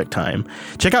 p.m. Pacific time.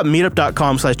 Check out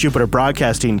meetup.com/Jupiter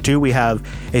Broadcasting, too. We have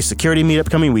a security meetup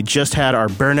coming. We just had our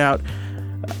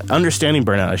Understanding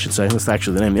Burnout, I should say. That's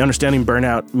actually the name. The Understanding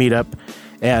Burnout meetup.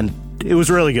 And it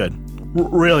was really good.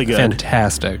 Really good.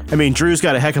 Fantastic. I mean, Drew's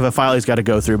got a heck of a file he's got to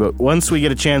go through, but once we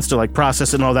get a chance to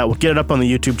process it and all that, we'll get it up on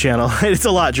the YouTube channel. It's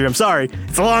a lot, Drew. I'm sorry.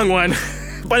 It's a long one.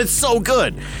 But it's so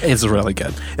good. It's really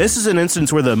good. This is an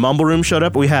instance where the Mumble Room showed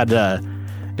up. We had a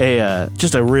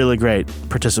just a really great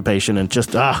participation and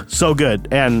just so good.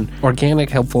 And Organic,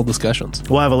 helpful discussions.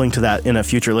 we'll have a link to that in a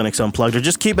future Linux Unplugged, or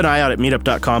just keep an eye out at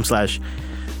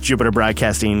meetup.com/Jupiter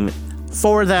Broadcasting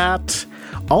for that.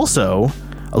 Also,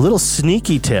 a little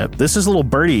sneaky tip. This is a little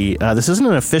birdie. This isn't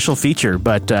an official feature,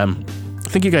 but I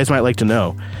think you guys might like to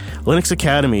know. Linux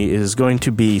Academy is going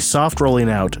to be soft rolling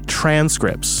out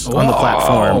transcripts on the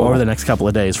platform over the next couple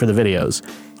of days for the videos.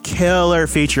 Killer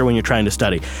feature when you're trying to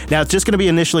study. Now, it's just going to be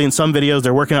initially in some videos.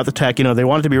 They're working out the tech. They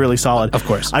want it to be really solid. Of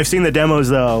course. I've seen the demos,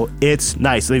 though. It's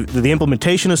nice. The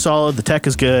implementation is solid. The tech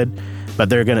is good.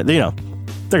 But they're going to, they're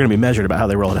going to be measured about how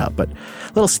they roll it out. But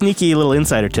little sneaky little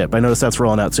insider tip. I noticed that's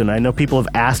rolling out soon. I know people have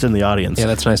asked in the audience. Yeah,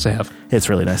 that's nice to have. It's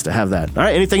really nice to have that. All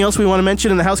right, anything else we want to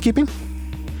mention in the housekeeping?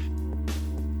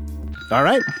 All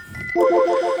right.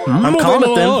 I'm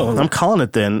calling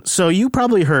it then. So you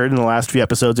probably heard in the last few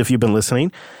episodes, if you've been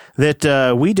listening,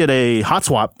 that we did a hot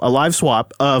swap, a live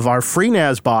swap of our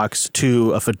FreeNAS box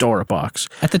to a Fedora box.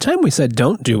 At the time, we said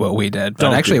don't do what we did,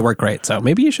 but actually it worked great, so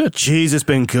maybe you should. Jeez, it's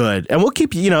been good. And we'll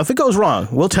keep, if it goes wrong,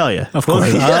 we'll tell you. Of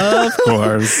course. Of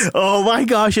course. Oh my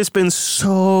gosh, it's been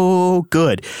so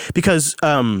good. Because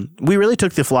we really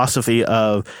took the philosophy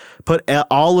of put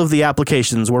all of the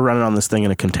applications we're running on this thing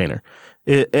in a container.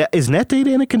 Is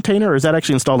NetData in a container, or is that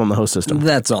actually installed on the host system?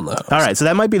 That's on the host. All right, so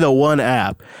that might be the one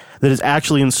app that is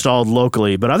actually installed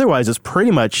locally, but otherwise it's pretty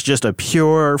much just a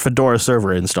pure Fedora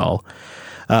server install.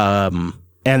 And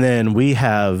then we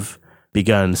have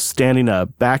begun standing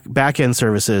up back-end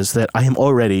services that I am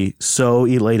already so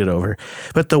elated over.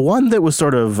 But the one that was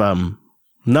sort of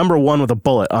number one with a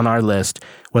bullet on our list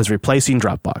was replacing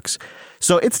Dropbox.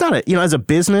 So it's not as a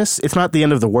business, it's not the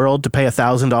end of the world to pay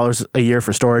 $1,000 a year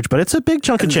for storage, but it's a big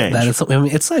chunk of change. That is,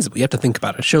 it's sizable. You have to think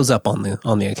about it. It shows up on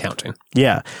the accounting.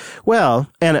 Yeah. Well,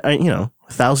 and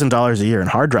 $1,000 a year in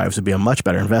hard drives would be a much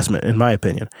better investment, in my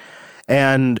opinion.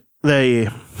 And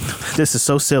this is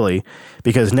so silly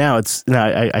because now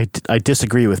I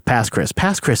disagree with Past Chris.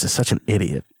 Past Chris is such an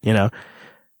idiot,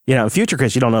 Future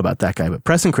Chris, you don't know about that guy, but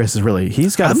present Chris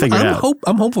he's got to figure it out.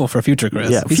 I'm hopeful for Future Chris.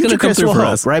 Yeah, he's going to come through for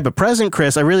us. Right? But present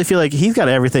Chris, I really feel like he's got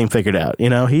everything figured out.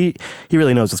 He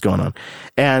really knows what's going on.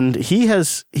 And he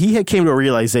had came to a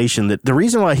realization that the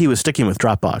reason why he was sticking with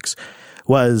Dropbox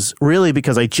was really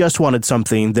because I just wanted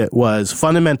something that was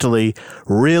fundamentally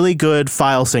really good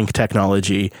file sync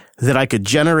technology that I could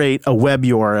generate a web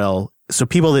URL so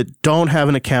people that don't have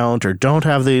an account or don't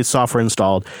have the software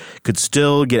installed could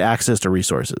still get access to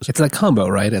resources. It's that combo,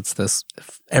 right? It's this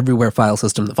everywhere file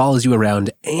system that follows you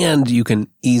around, and you can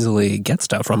easily get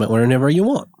stuff from it whenever you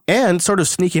want. And sort of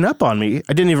sneaking up on me,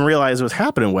 I didn't even realize was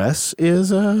happening, Wes,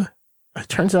 is it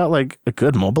turns out like a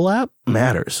good mobile app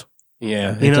matters.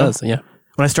 Yeah, it does, yeah.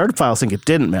 When I started FileSync, it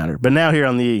didn't matter. But now here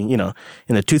on the, in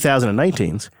the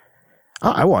 2019s,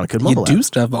 I want a good mobile app. You do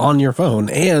stuff on your phone,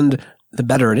 and the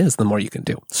better it is, the more you can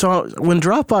do. So when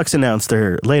Dropbox announced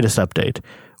their latest update,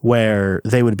 where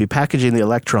they would be packaging the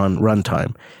Electron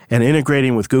runtime and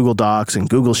integrating with Google Docs and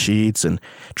Google Sheets and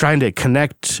trying to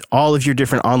connect all of your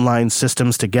different online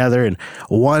systems together in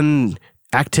one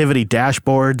activity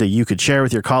dashboard that you could share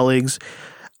with your colleagues,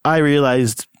 I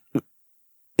realized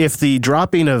if the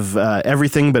dropping of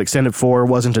everything but Extended 4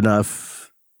 wasn't enough,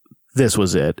 this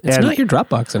was it. It's not your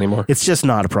Dropbox anymore. It's just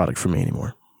not a product for me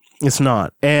anymore. It's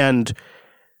not. And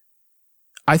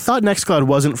I thought Nextcloud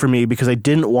wasn't for me because I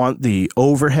didn't want the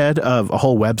overhead of a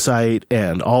whole website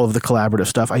and all of the collaborative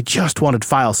stuff. I just wanted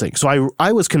file sync. So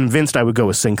I was convinced I would go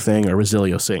with SyncThing or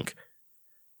Resilio Sync.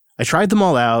 I tried them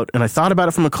all out, and I thought about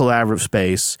it from a collaborative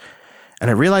space,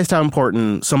 and I realized how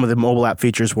important some of the mobile app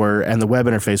features were and the web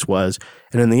interface was,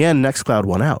 and in the end, Nextcloud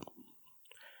won out.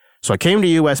 So I came to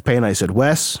you, Wes Payne, and I said,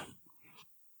 Wes,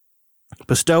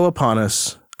 bestow upon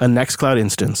us a Nextcloud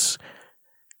instance.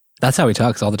 That's how he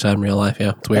talks all the time in real life,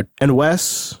 yeah. It's weird. And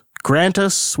Wes, grant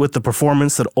us with the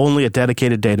performance that only a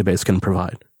dedicated database can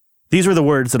provide. These were the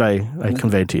words that I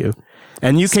conveyed to you.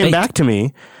 And you came back to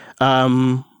me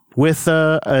with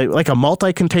a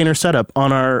multi-container setup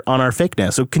on our fake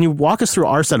NAS. So can you walk us through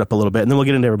our setup a little bit, and then we'll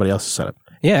get into everybody else's setup?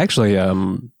 Yeah, actually,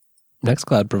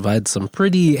 Nextcloud provides some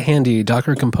pretty handy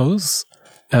Docker Compose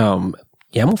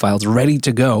YAML files ready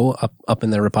to go up in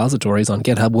their repositories on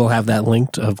GitHub. We'll have that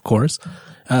linked, of course.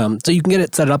 So you can get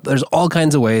it set up. There's all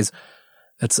kinds of ways.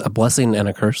 It's a blessing and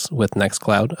a curse with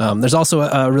Nextcloud. There's also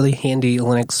a really handy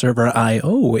Linux Server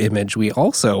IO image we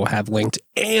also have linked,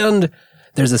 and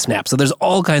there's a snap. So there's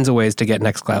all kinds of ways to get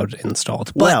Nextcloud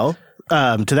installed. But,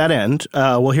 to that end,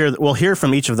 we'll hear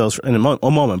from each of those in a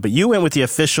moment. But you went with the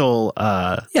official.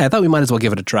 Yeah, I thought we might as well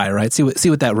give it a try, right? See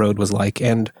what that road was like.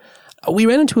 And We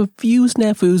ran into a few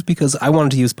snafus because I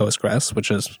wanted to use Postgres, which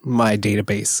is my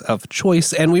database of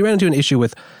choice. And we ran into an issue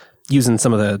with using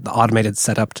some of the automated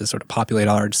setup to sort of populate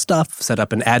all our stuff, set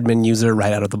up an admin user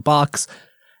right out of the box.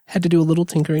 Had to do a little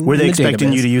tinkering. Were they expecting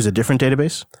database. you to use a different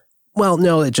database? Well,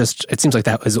 no, it seems like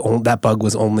that bug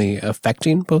was only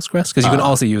affecting Postgres because you can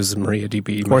also use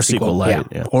MariaDB Or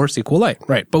SQLite, yeah. or SQLite,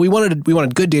 right? But we wanted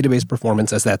good database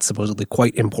performance, as that's supposedly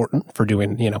quite important for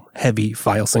doing heavy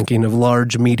file syncing of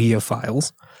large media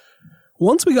files.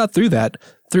 Once we got through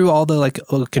all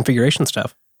the configuration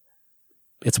stuff,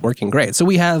 it's working great. So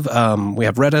we have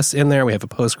Redis in there, we have a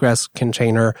Postgres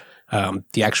container,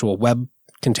 the actual web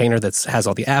container that has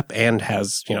all the app and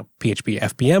has, PHP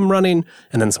FPM running,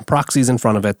 and then some proxies in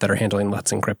front of it that are handling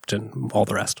Let's Encrypt and all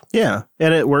the rest. Yeah,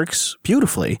 and it works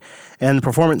beautifully. And the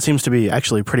performance seems to be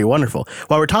actually pretty wonderful.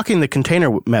 While we're talking the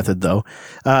container method, though,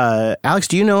 Alex,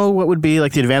 do you know what would be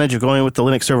like the advantage of going with the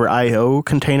Linux Server IO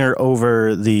container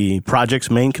over the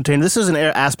project's main container? This is an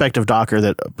aspect of Docker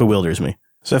that bewilders me.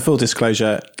 So full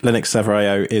disclosure, Linux Server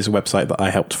IO is a website that I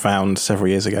helped found several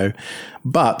years ago.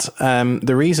 But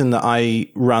the reason that I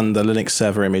run the Linux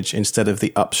server image instead of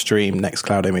the upstream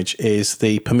Nextcloud image is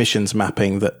the permissions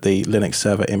mapping that the Linux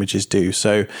server images do.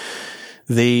 So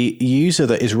the user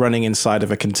that is running inside of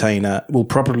a container will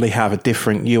probably have a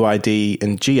different UID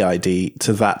and GID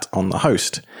to that on the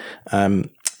host.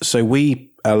 So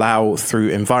we allow through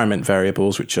environment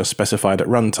variables, which are specified at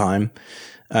runtime,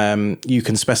 you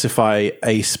can specify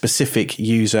a specific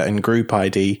user and group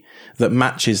ID that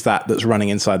matches that's running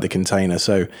inside the container.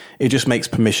 So it just makes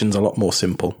permissions a lot more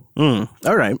simple. All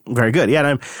right. Very good. Yeah.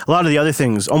 And a lot of the other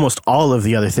things, almost all of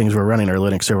the other things we're running are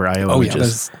Linux Server IO. Oh, yeah.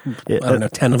 There's, I don't know,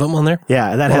 10 of them on there.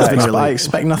 Yeah. That has been really... I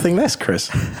expect nothing less,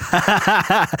 Chris.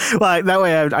 Well, that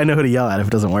way I know who to yell at if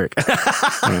it doesn't work.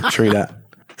 True that.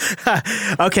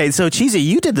 Okay. So, Cheesy,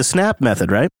 you did the snap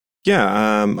method, right?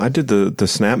 Yeah, I did the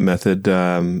snap method,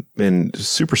 and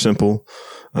super simple.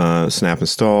 Snap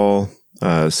install,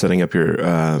 setting up your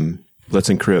Let's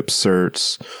Encrypt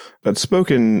certs. I'd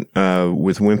spoken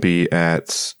with Wimpy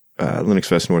at Linux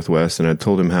Fest Northwest, and I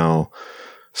told him how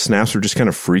snaps were just kind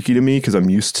of freaky to me because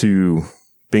I'm used to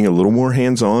being a little more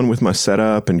hands-on with my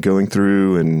setup and going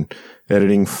through and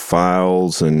editing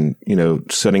files and,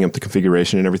 setting up the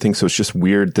configuration and everything. So it's just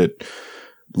weird that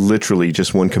literally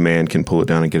just one command can pull it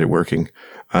down and get it working.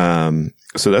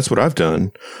 So that's what I've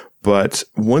done. But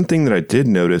one thing that I did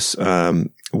notice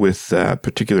with that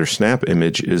particular snap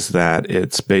image is that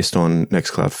it's based on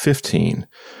Nextcloud 15.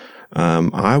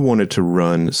 I wanted to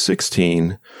run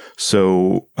 16.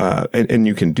 So, and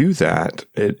you can do that.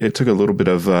 It took a little bit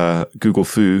of Google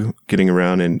foo getting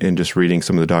around and just reading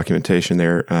some of the documentation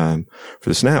there for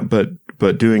the snap. But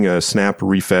doing a snap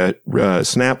refresh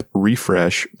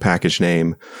package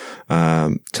name,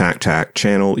 tac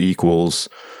channel equals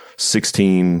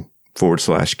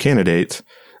 16/candidate,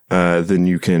 then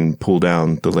you can pull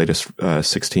down the latest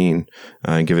 16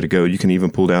 and give it a go. You can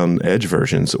even pull down Edge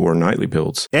versions or nightly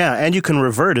builds. Yeah, and you can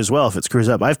revert as well if it screws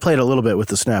up. I've played a little bit with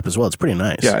the snap as well. It's pretty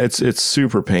nice. Yeah, it's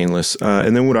super painless.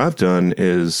 And then what I've done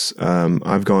is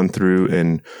I've gone through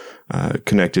and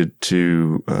connected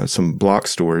to some block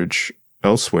storage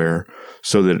elsewhere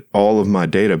so that all of my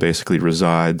data basically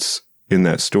resides in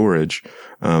that storage.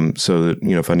 So that,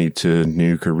 if I need to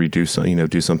nuke or redo something,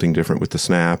 do something different with the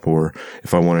snap, or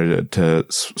if I wanted to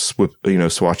flip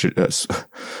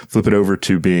it over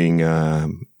to being,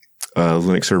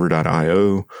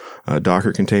 linuxserver.io,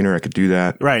 Docker container, I could do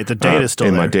that. Right. The data's still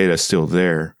and there. my data's still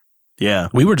there. Yeah.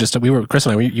 Chris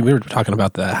and I, we were talking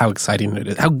about how exciting it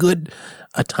is, how good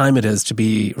a time it is to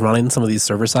be running some of these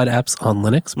server-side apps on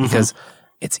Linux, because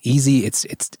it's easy, it's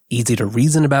easy to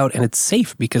reason about, and it's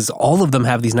safe because all of them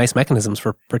have these nice mechanisms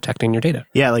for protecting your data.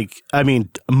 Yeah,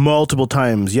 multiple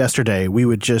times yesterday, we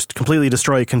would just completely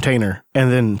destroy a container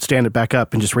and then stand it back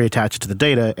up and just reattach it to the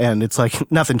data, and it's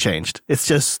like nothing changed. It's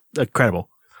just incredible.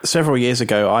 Several years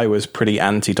ago, I was pretty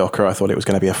anti-Docker. I thought it was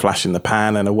going to be a flash in the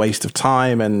pan and a waste of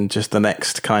time and just the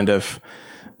next kind of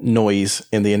noise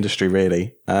in the industry,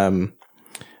 really.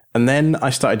 And then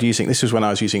I started using, this was when I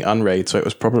was using Unraid, so it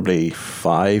was probably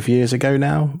 5 years ago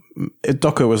now.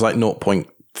 Docker was like 0.3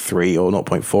 or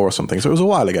 0.4 or something, so it was a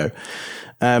while ago.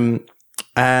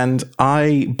 And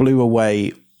I blew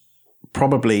away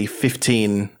probably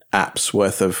 15 apps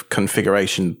worth of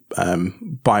configuration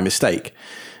by mistake.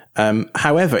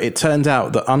 However, it turned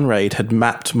out that Unraid had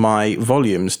mapped my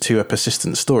volumes to a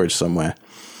persistent storage somewhere.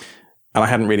 And I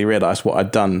hadn't really realized what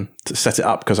I'd done to set it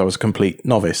up because I was a complete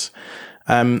novice.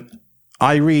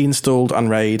 I reinstalled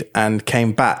Unraid and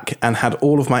came back and had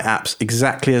all of my apps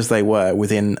exactly as they were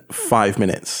within 5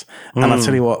 minutes. And I'll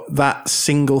tell you what, that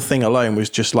single thing alone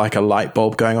was just like a light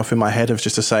bulb going off in my head of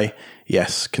just to say,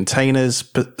 yes, containers,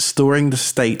 but storing the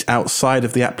state outside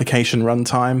of the application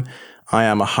runtime. I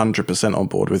am 100% on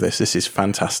board with this. This is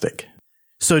fantastic.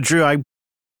 So, Drew,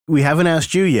 we haven't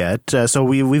asked you yet. So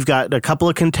we've got a couple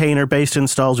of container-based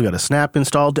installs. We've got a Snap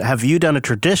installed. Have you done a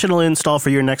traditional install for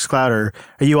your Nextcloud, or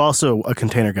are you also a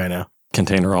container guy now?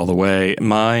 Container all the way.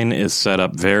 Mine is set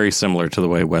up very similar to the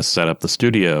way Wes set up the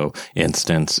studio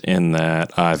instance, in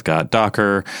that I've got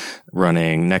Docker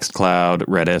running Nextcloud,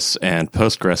 Redis, and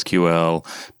PostgreSQL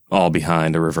all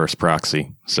behind a reverse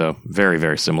proxy. So very,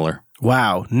 very similar.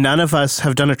 Wow. None of us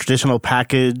have done a traditional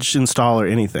package install or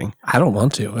anything. I don't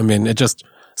want to. I mean, it just,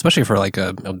 especially for like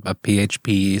a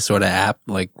PHP sort of app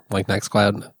like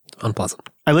Nextcloud, unpleasant.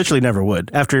 I literally never would.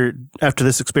 After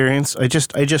this experience, I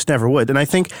just never would. And I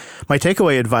think my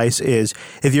takeaway advice is,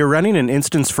 if you're running an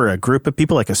instance for a group of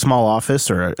people, like a small office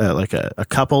or like a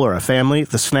couple or a family,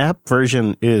 the Snap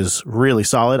version is really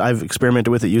solid. I've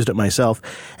experimented with it, used it myself.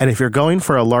 And if you're going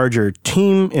for a larger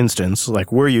team instance,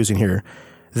 like we're using here,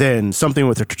 then something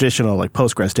with a traditional like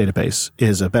Postgres database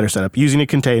is a better setup. Using a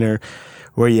container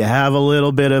where you have a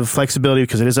little bit of flexibility,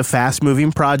 because it is a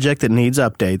fast-moving project that needs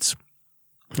updates.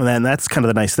 And then that's kind of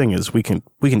the nice thing, is we can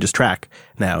just track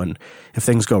now, and if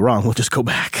things go wrong, we'll just go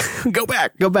back. go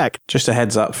back. Just a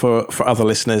heads up for other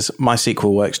listeners,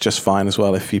 MySQL works just fine as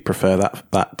well if you prefer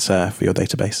that for your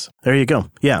database. There you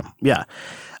go. Yeah.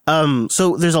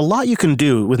 So there's a lot you can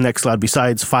do with Nextcloud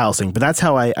besides file sync, but that's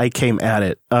how I came at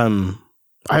it.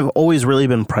 I've always really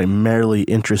been primarily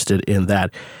interested in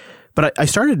that. But I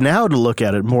started now to look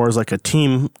at it more as like a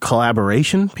team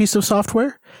collaboration piece of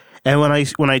software. And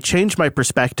when I changed my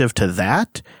perspective to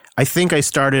that, I think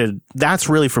that's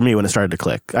really for me when it started to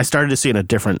click. I started to see it in a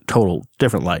different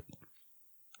light.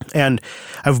 And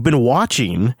I've been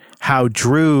watching how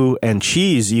Drew and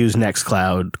Cheese use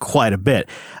Nextcloud quite a bit.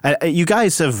 You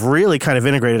guys have really kind of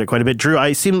integrated it quite a bit. Drew,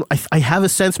 I have a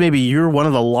sense maybe you're one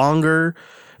of the longer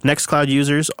Nextcloud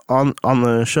users on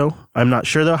the show. I'm not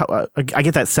sure though. I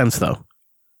get that sense though.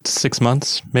 6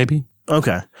 months, maybe.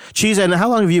 Okay. Cheese, and how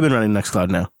long have you been running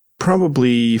Nextcloud now?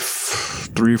 Probably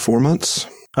 3 or 4 months.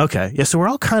 Okay. Yeah, so we're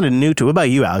all kind of new to it. What about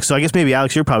you, Alex? So I guess maybe,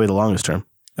 Alex, you're probably the longest term.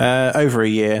 Over a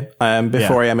year.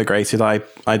 Before I emigrated, I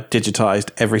digitized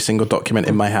every single document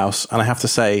in my house. And I have to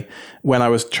say, when I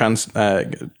was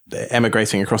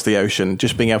emigrating across the ocean,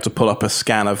 just being able to pull up a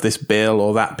scan of this bill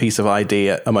or that piece of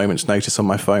ID at a moment's notice on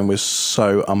my phone was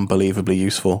so unbelievably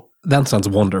useful. That sounds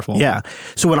wonderful. Yeah.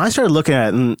 So when I started looking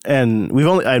at it, and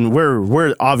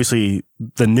we're obviously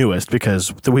the newest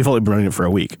because we've only been running it for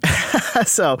a week.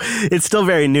 So it's still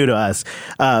very new to us.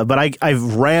 But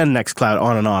I've ran Nextcloud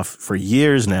on and off for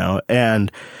years now.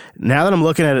 And now that I'm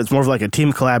looking at it, it's more of like a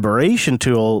team collaboration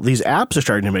tool. These apps are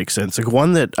starting to make sense. Like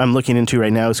one that I'm looking into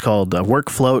right now is called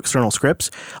Workflow External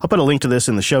Scripts. I'll put a link to this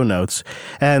in the show notes.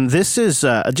 And this is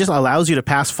just allows you to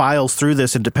pass files through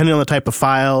this, and depending on the type of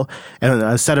file and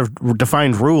a set of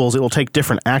defined rules, it will take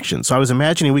different actions. So I was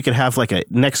imagining we could have like a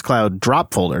Nextcloud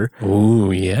drop folder.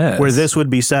 Ooh, yes. Where this would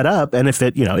be set up, and if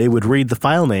it would read the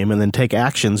file name and then take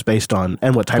actions based on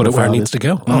and what type Put of it where file it needs to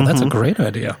go. Oh, that's a great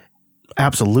idea.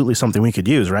 Absolutely something we could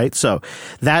use, right? So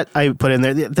that I put in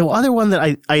there. The other one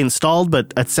that I installed,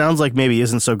 but it sounds like maybe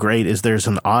isn't so great, is there's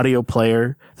an audio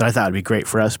player that I thought would be great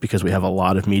for us because we have a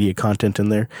lot of media content in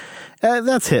there.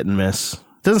 That's hit and miss.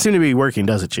 Doesn't seem to be working,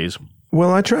 does it, Cheese?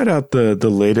 Well, I tried out the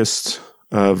latest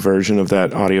version of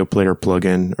that audio player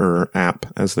plugin, or app,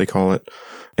 as they call it.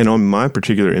 And on my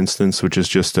particular instance, which is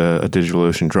just a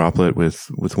DigitalOcean droplet with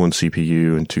 1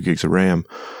 CPU and 2 gigs of RAM,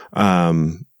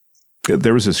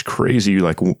 there was this crazy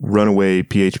like runaway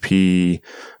PHP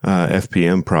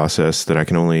FPM process that I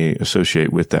can only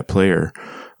associate with that player.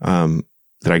 That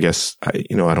I guess I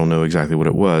don't know exactly what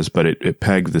it was, but it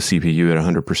pegged the CPU at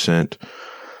 100%.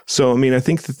 So I mean, I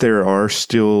think that there are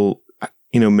still,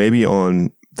 maybe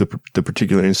on the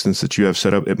particular instance that you have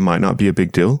set up, it might not be a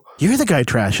big deal. You're the guy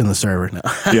trashing the server now.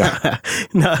 Yeah.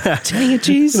 No, dang it,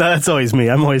 geez. No, that's always me.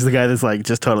 I'm always the guy that's like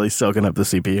just totally soaking up the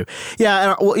CPU.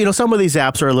 Yeah, and, some of these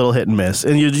apps are a little hit and miss,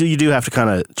 and you do have to kind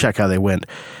of check how they went.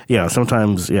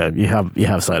 Sometimes you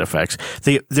have side effects.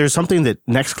 There's something that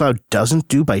Nextcloud doesn't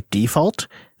do by default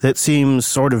that seems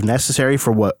sort of necessary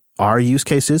for what our use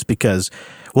case is, because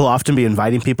we'll often be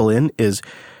inviting people in. Is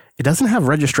it doesn't have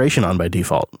registration on by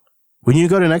default. When you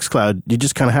go to Nextcloud, you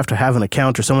just kind of have to have an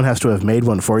account, or someone has to have made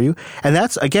one for you. And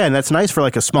that's nice for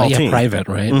like a small team. Private,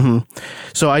 right? Mm-hmm.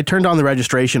 So I turned on the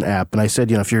registration app and I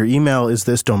said, if your email is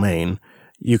this domain,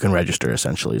 you can register,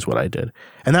 essentially, is what I did.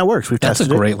 And that works. We've That's a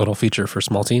tested great it. little feature for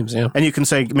small teams. Yeah. And you can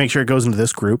say, make sure it goes into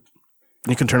this group.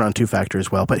 You can turn on two-factor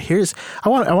as well. But I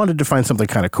wanted to find something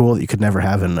kind of cool that you could never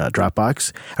have in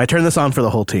Dropbox. I turned this on for the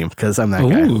whole team because I'm that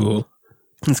guy. Ooh.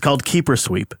 It's called Keep or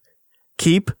Sweep.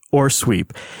 Keep or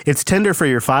sweep. It's Tinder for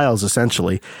your files,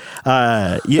 essentially.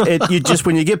 You just,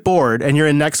 when you get bored and you're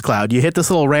in Nextcloud, you hit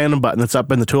this little random button that's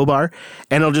up in the toolbar,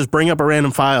 and it'll just bring up a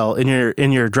random file in your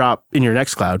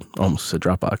Nextcloud. Almost said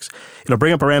Dropbox. It'll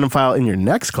bring up a random file in your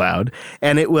Nextcloud,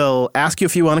 and it will ask you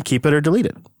if you want to keep it or delete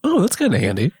it. Oh, that's kind of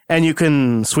handy. And you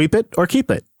can sweep it or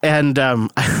keep it. And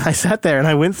I sat there and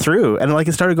I went through, and like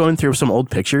I started going through some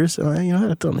old pictures. And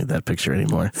I don't need that picture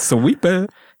anymore. Sweep it.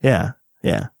 Yeah.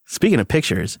 Speaking of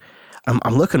pictures,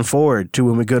 I'm looking forward to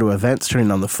when we go to events,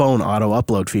 turning on the phone auto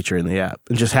upload feature in the app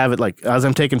and just have it like, as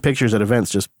I'm taking pictures at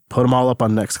events, just put them all up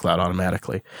on Nextcloud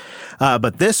automatically.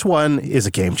 But this one is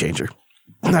a game changer.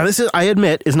 Now, this is, I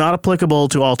admit, is not applicable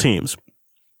to all teams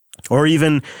or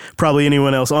even probably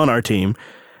anyone else on our team.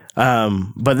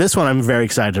 But this one I'm very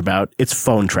excited about. It's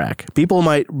Phone Track. People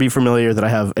might be familiar that I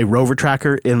have a rover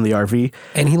tracker in the RV.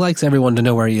 And he likes everyone to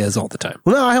know where he is all the time.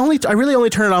 Well, no, I really only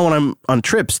turn it on when I'm on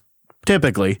trips,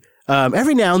 typically.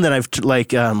 Every now and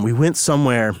then we went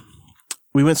somewhere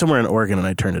in Oregon and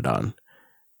I turned it on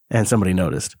and somebody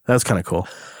noticed. That was kind of cool.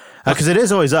 Because it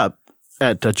is always up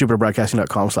at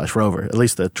jupiterbroadcasting.com/rover, at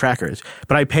least the tracker is.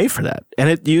 But I pay for that. And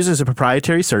it uses a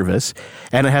proprietary service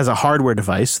and it has a hardware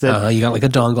device that... you got like a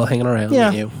dongle hanging around.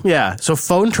 Yeah. So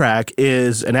Phone Track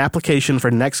is an application for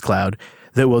Nextcloud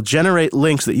that will generate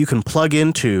links that you can plug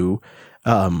into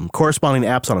corresponding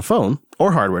apps on a phone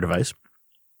or hardware device.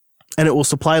 And it will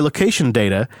supply location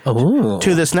data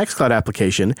to this Nextcloud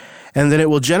application. And then it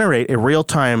will generate a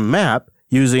real-time map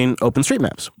using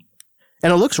OpenStreetMaps.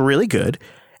 And it looks really good.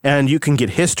 And you can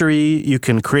get history. You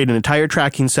can create an entire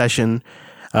tracking session.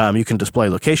 You can display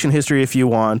location history if you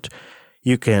want.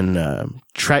 You can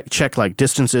check like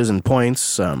distances and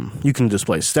points. You can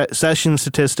display session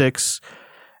statistics.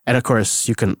 And of course,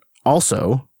 you can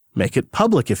also make it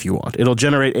public if you want. It'll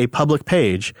generate a public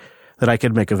page that I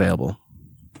could make available,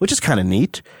 which is kind of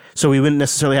neat. So we wouldn't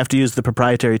necessarily have to use the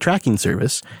proprietary tracking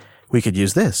service. We could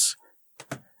use this.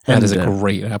 That is a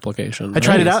great application. I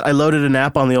tried it out. I loaded an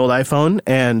app on the old iPhone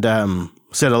and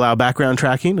said allow background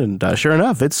tracking. And sure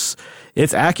enough, it's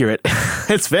accurate.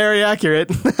 It's very accurate.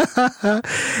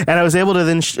 And I was able to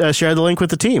then share the link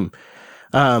with the team.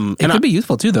 It could be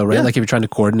useful too, though, right? Yeah. Like if you're trying to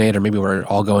coordinate, or maybe we're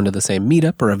all going to the same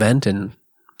meetup or event and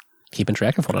keeping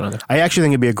track of one another. I actually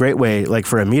think it'd be a great way, like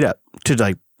for a meetup,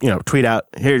 to tweet out,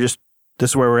 here, just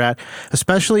this is where we're at,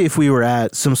 especially if we were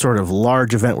at some sort of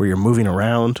large event where you're moving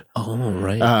around. Oh,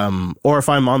 right. Or if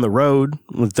I'm on the road,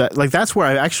 that's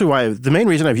where the main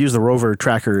reason I've used the Rover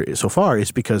tracker so far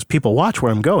is because people watch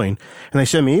where I'm going and they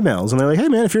send me emails and they're like, hey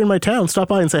man, if you're in my town, stop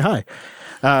by and say hi.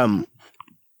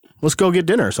 Let's go get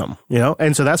dinner or something,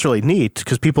 And so that's really neat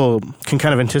because people can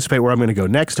kind of anticipate where I'm going to go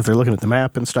next if they're looking at the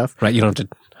map and stuff. Right. You don't have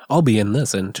to, I'll be in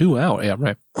this in 2 hours. Yeah,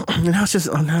 right. Now it's just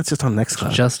on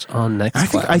Nextcloud. Just on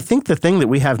Nextcloud. I think the thing that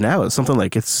we have now is something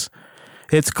like it's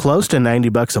close to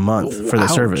 $90 a month for the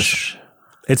service.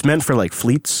 It's meant for like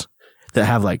fleets that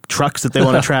have like trucks that they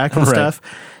want to track and stuff.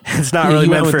 It's not really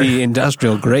meant for the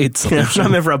industrial grade solution. It's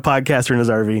not meant for a podcaster in his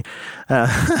RV.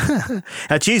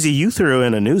 Now, Cheesy, you threw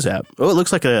in a news app. Oh, it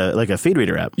looks like a feed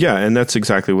reader app. Yeah, and that's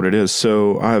exactly what it is.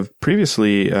 So I've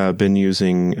previously been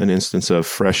using an instance of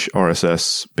Fresh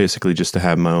RSS, basically just to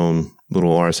have my own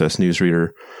little RSS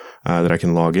newsreader that I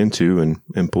can log into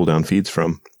and pull down feeds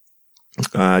from.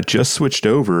 Just switched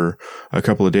over a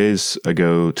couple of days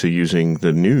ago to using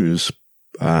the news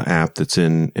app that's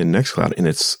in Nextcloud, and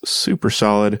it's super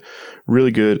solid,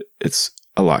 really good. It's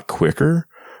a lot quicker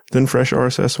than Fresh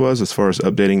RSS was as far as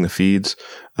updating the feeds.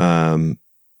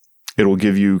 It'll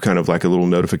give you kind of like a little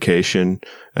notification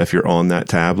if you're on that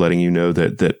tab, letting you know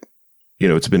that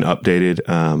it's been updated.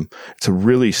 It's a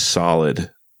really solid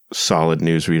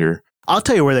newsreader. I'll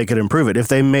tell you where they could improve it. If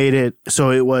they made it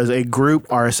so it was a group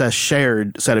RSS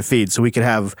shared set of feeds, so we could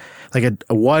have like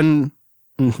a one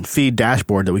feed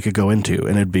dashboard that we could go into,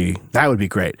 and that would be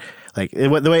great. Like the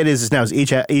way it is now is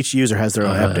each user has their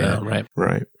own app data.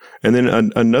 Right. And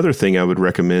then another thing I would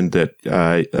recommend that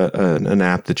an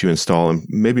app that you install, and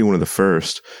maybe one of the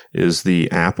first, is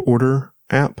the App Order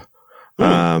app,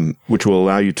 which will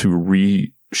allow you to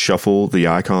reshuffle the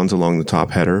icons along the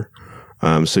top header.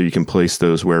 So you can place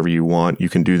those wherever you want. You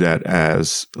can do that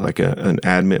as like an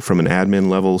admin from an admin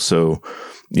level. So,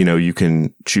 you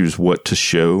can choose what to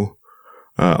show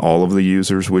all of the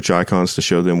users, which icons to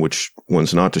show them, which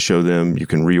ones not to show them. You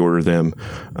can reorder them,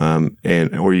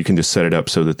 or you can just set it up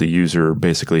so that the user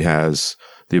basically has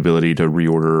the ability to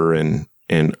reorder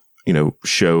and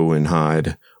show and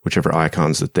hide whichever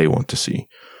icons that they want to see.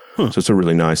 So it's a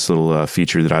really nice little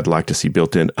feature that I'd like to see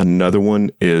built in. Another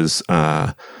one is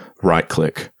right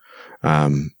click.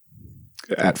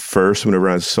 At first, whenever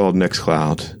I installed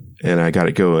Nextcloud and I got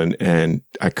it going and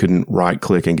I couldn't right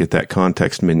click and get that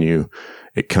context menu,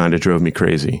 it kind of drove me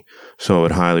crazy. So I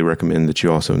would highly recommend that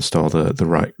you also install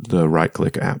the right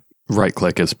click app. Right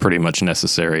click is pretty much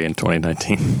necessary in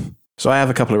 2019. So I have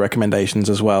a couple of recommendations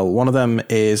as well. One of them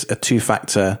is a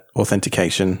two-factor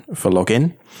authentication for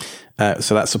login.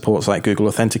 So that supports like Google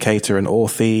Authenticator and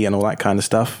Authy and all that kind of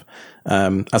stuff.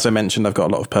 As I mentioned, I've got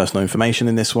a lot of personal information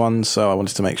in this one, so I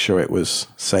wanted to make sure it was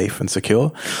safe and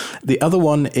secure. The other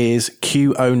one is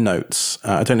QO Notes.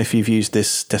 I don't know if you've used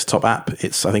this desktop app. I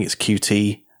think it's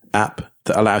Qt app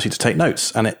that allows you to take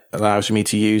notes, and it allows me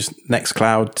to use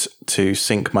Nextcloud to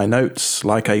sync my notes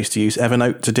like I used to use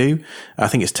Evernote to do. I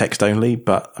think it's text only,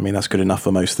 but I mean, that's good enough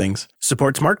for most things.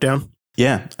 Supports Markdown.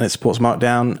 Yeah, and it supports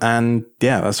Markdown, and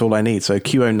yeah, that's all I need. So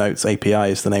QO Notes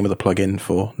API is the name of the plugin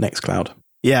for Nextcloud.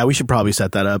 Yeah, we should probably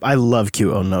set that up. I love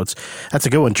QO Notes. That's a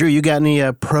good one. Drew, you got any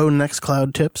pro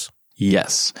Nextcloud tips?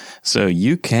 Yes. So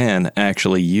you can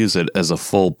actually use it as a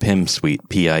full PIM suite,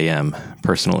 PIM,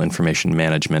 Personal Information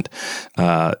Management.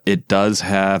 It does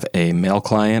have a mail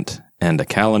client and a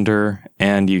calendar,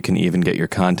 and you can even get your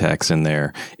contacts in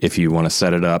there if you want to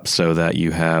set it up so that you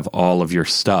have all of your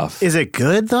stuff. Is it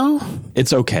good, though?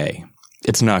 It's okay.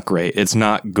 It's not great. It's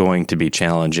not going to be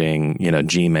challenging,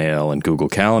 Gmail and Google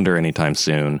Calendar anytime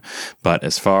soon. But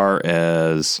as far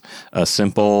as a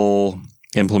simple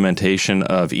implementation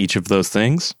of each of those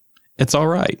things, it's all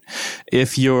right.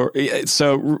 If you're going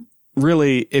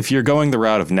the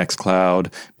route of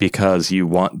Nextcloud because you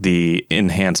want the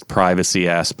enhanced privacy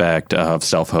aspect of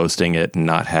self-hosting it and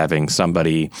not having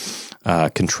somebody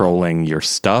controlling your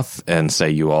stuff, and say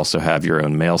you also have your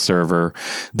own mail server,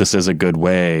 this is a good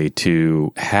way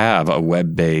to have a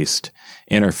web-based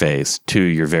interface to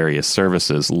your various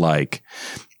services like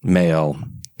mail,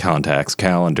 contacts,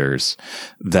 calendars,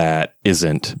 that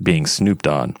isn't being snooped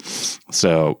on.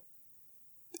 So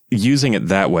using it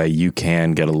that way, you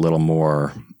can get a little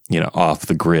more, off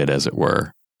the grid, as it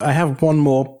were. I have one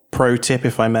more pro tip,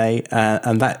 if I may,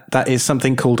 and that is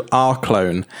something called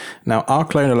rclone. Now,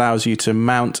 rclone allows you to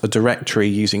mount a directory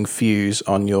using Fuse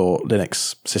on your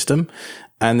Linux system,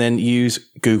 and then use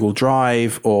Google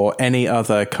Drive or any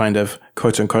other kind of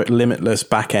quote-unquote limitless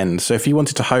backend. So if you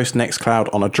wanted to host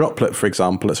Nextcloud on a Droplet, for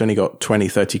example, it's only got 20,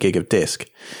 30 gig of disk.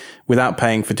 Without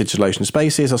paying for DigitalOcean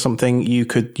Spaces or something, you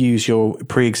could use your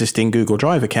pre-existing Google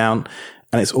Drive account,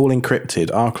 and it's all encrypted.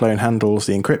 rclone handles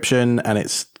the encryption, and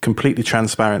it's completely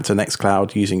transparent to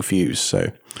Nextcloud using Fuse.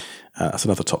 So that's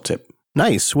another top tip.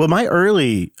 Nice. Well, my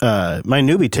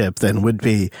newbie tip then would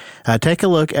be take a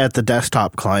look at the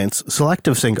desktop client's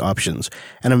selective sync options.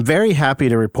 And I'm very happy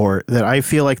to report that I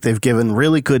feel like they've given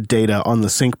really good data on the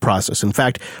sync process. In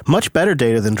fact, much better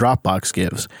data than Dropbox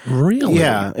gives. Really?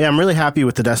 Yeah, I'm really happy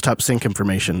with the desktop sync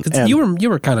information. You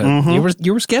were kind of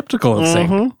you were skeptical of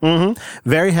sync.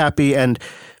 Very happy. And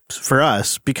for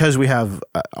us, because we have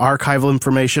archival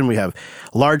information, we have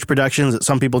large productions that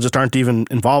some people just aren't even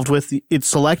involved with, its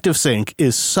selective sync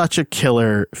is such a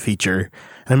killer feature.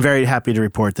 And I'm very happy to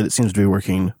report that it seems to be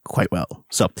working quite well.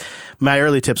 So my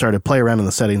early tips are to play around in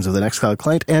the settings of the Nextcloud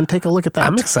client and take a look at that.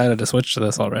 I'm excited to switch to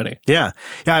this already. Yeah.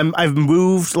 I've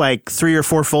moved like 3 or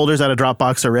 4 folders out of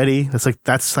Dropbox already.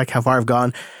 That's like how far I've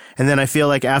gone. And then I feel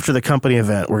like after the company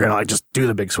event, we're going to just do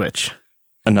the big switch.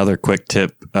 Another quick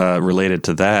tip related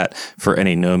to that for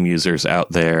any GNOME users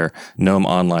out there, GNOME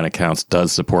Online Accounts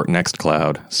does support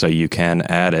Nextcloud, so you can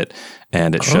add it,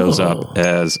 and it shows up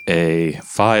as a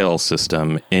file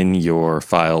system in your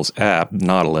Files app,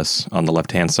 Nautilus, on the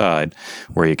left-hand side,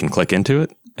 where you can click into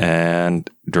it and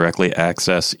directly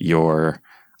access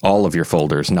all of your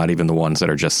folders, not even the ones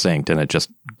that are just synced, and it just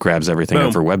grabs everything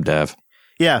over WebDAV.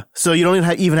 Yeah, so you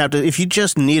don't even have to, if you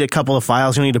just need a couple of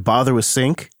files, you don't need to bother with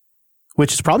sync,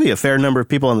 which is probably a fair number of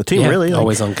people on the team, really.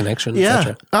 Always on connection, yeah.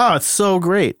 etc. Oh, it's so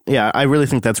great. Yeah, I really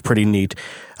think that's pretty neat.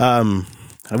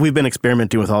 We've been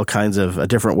experimenting with all kinds of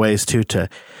different ways, too, to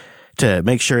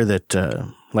make sure that,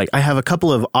 I have a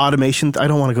couple of automation, I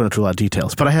don't want to go into a lot of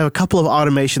details, but I have a couple of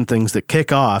automation things that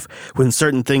kick off when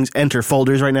certain things enter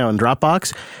folders right now in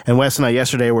Dropbox. And Wes and I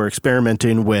yesterday were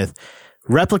experimenting with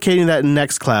replicating that in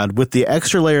Nextcloud with the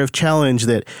extra layer of challenge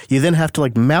that you then have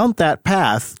to mount that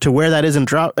path to where that is in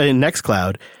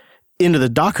Nextcloud into the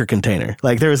Docker container.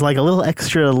 There was a little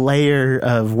extra layer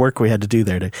of work we had to do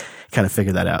there to kind of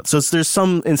figure that out. So there's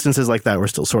some instances like that. We're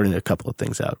still sorting a couple of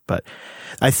things out. But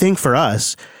I think for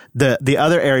us, The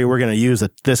other area we're going to use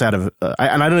this out of,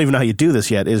 and I don't even know how you do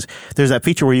this yet, is there's that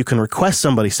feature where you can request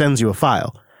somebody sends you a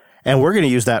file. And we're going to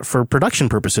use that for production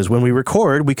purposes. When we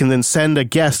record, we can then send a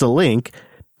guest a link,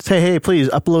 say, hey, please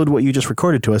upload what you just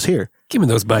recorded to us here. Give me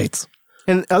those bytes.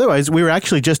 And otherwise, we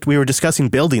were discussing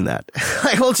building that.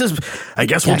 I guess we'll just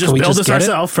can we build just this get it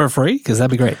ourselves for free? Because that'd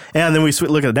be great. And then we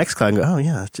look at Nextcloud and go, oh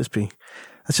yeah, that's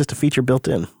just a feature built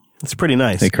in. It's pretty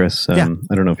nice. Hey, Chris, Yeah.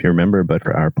 I don't know if you remember, but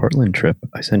for our Portland trip,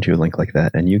 I sent you a link like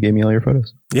that, and you gave me all your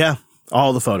photos. Yeah,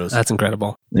 all the photos. That's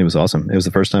incredible. It was awesome. It was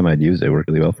the first time I'd used it. It worked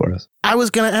really well for us. I was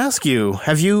going to ask you,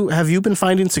 have you been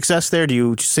finding success there? Do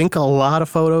you sync a lot of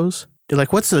photos?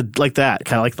 Like, what's like that?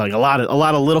 Kind of like a lot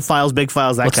of little files, big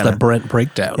files, that What's kind the of. Brent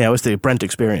breakdown? Yeah, what's the Brent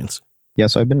experience? Yeah,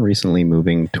 so I've been recently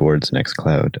moving towards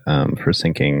Nextcloud for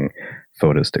syncing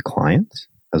photos to clients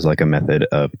as like a method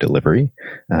of delivery,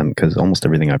 because almost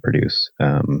everything I produce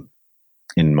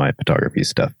in my photography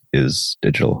stuff is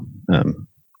digital,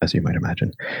 as you might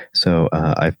imagine. So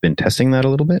I've been testing that a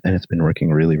little bit, and it's been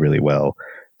working really, really well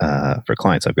for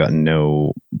clients. I've gotten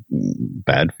no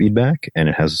bad feedback, and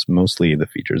it has mostly the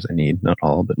features I need, not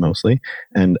all, but mostly.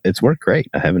 And it's worked great.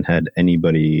 I haven't had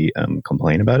anybody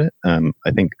complain about it.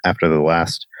 I think after the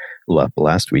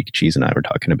last week, Cheese and I were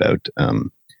talking about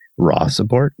RAW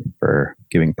support for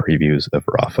giving previews of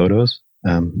RAW photos.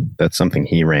 That's something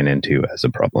he ran into as a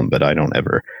problem, but I don't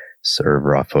ever serve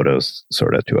RAW photos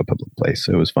sort of to a public place.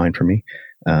 So it was fine for me.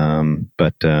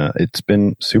 But it's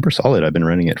been super solid. I've been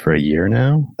running it for a year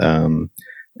now,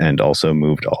 and also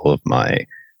moved all of my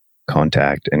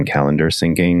contact and calendar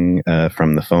syncing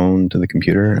from the phone to the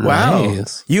computer. Wow,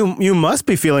 Nice. you must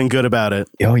be feeling good about it.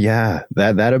 Oh yeah,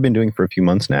 that I've been doing for a few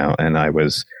months now, and I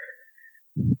was,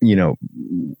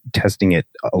 testing it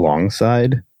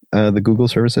alongside the Google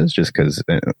services, just because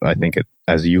I think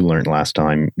as you learned last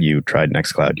time you tried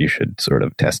Nextcloud, you should sort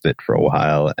of test it for a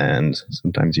while, and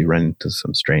sometimes you run into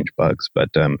some strange bugs, but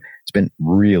it's been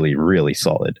really, really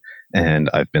solid, and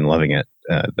I've been loving it.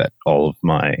 That all of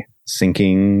my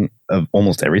syncing of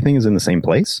almost everything is in the same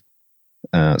place.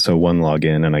 So one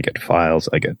login, and I get files,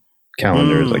 I get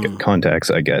calendars, I get contacts,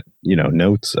 I get,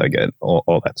 notes, I get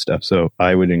all that stuff. So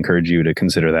I would encourage you to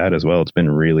consider that as well. It's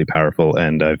been really powerful,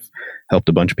 and I've helped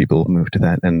a bunch of people move to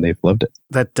that, and they've loved it.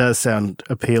 That does sound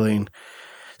appealing,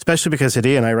 especially because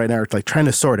Hadi and I right now are like trying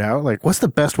to sort out like what's the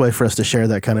best way for us to share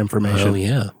that kind of information. Oh,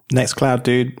 yeah. Nextcloud,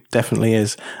 dude, definitely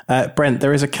is. Brent,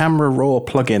 there is a Camera Raw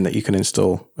plugin that you can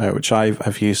install, which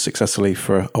I've used successfully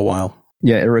for a while.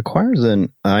 Yeah, it requires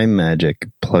an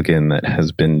iMagic plugin that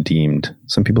has been deemed.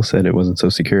 Some people said it wasn't so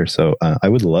secure, so I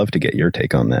would love to get your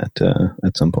take on that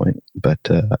at some point. But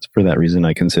for that reason,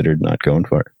 I considered not going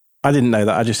for it. I didn't know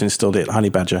that. I just installed it. Honey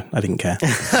Badger. I didn't care.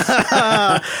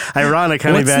 Ironic,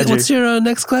 Honey Badger. What's your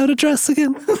Nextcloud address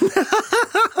again?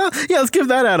 Yeah, let's give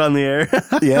that out on the air.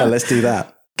 Yeah, let's do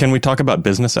that. Can we talk about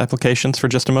business applications for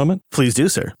just a moment? Please do,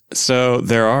 sir. So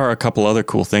there are a couple other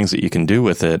cool things that you can do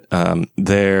with it.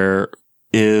 There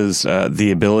is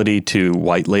the ability to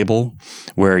white label,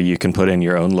 where you can put in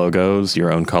your own logos, your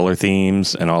own color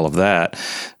themes, and all of that.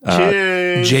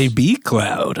 Cheers. JB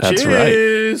Cloud. That's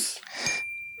Cheers.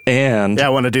 right. And Yeah, I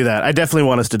want to do that. I definitely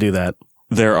want us to do that.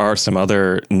 there are some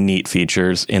other neat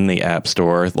features in the App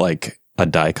Store, like a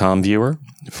DICOM viewer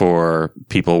for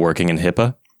people working in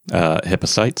HIPAA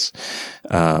sites,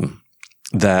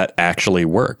 that actually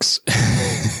works.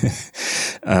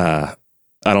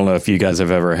 I don't know if you guys have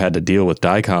ever had to deal with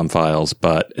DICOM files,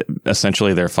 but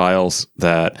essentially they're files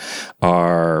that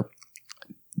are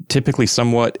typically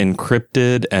somewhat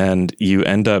encrypted, and you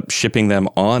end up shipping them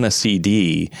on a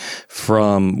CD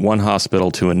from one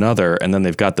hospital to another. And then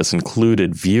they've got this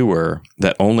included viewer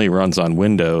that only runs on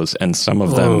Windows, and some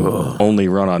of them only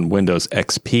run on Windows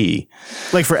XP.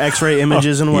 Like for X-ray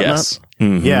images and whatnot. Yes.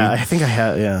 Mhm. Yeah, I think I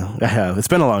have. Yeah, I have. It's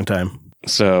been a long time.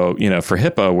 So, for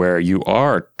HIPAA, where you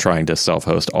are trying to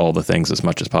self-host all the things as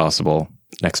much as possible,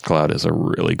 Nextcloud is a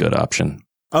really good option.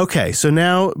 Okay, so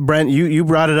now, Brent, you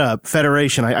brought it up,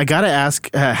 Federation. I got to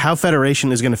ask how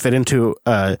Federation is going to fit into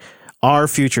our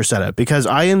future setup, because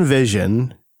I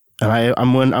envision, and I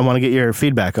want to get your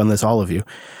feedback on this, all of you.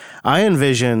 I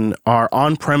envision our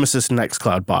on-premises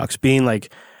Nextcloud box being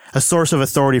like a source of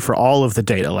authority for all of the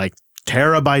data, like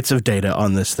terabytes of data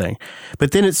on this thing.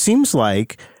 But then it seems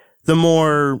like the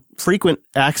more frequent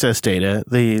access data,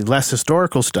 the less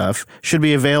historical stuff, should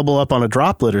be available up on a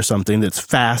droplet or something that's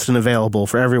fast and available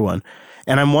for everyone.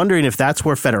 And I'm wondering if that's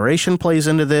where Federation plays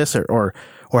into this, or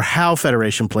how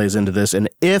Federation plays into this, and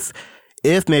if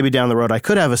maybe down the road I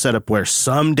could have a setup where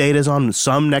some data is on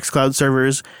some Nextcloud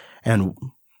servers and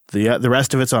the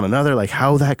rest of it's on another, like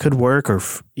how that could work, or,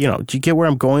 do you get where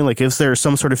I'm going? Like, is there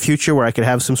some sort of future where I could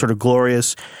have some sort of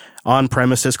glorious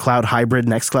on-premises cloud hybrid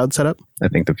Nextcloud setup? I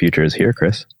think the future is here,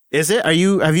 Chris. Is it?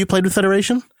 Have you played with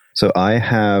Federation? So I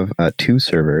have 2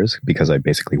 servers because I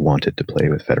basically wanted to play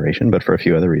with Federation, but for a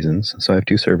few other reasons. So I have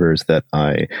 2 servers that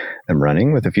I am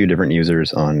running with a few different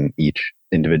users on each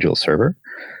individual server.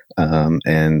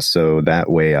 And so that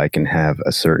way I can have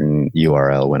a certain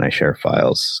URL when I share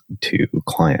files to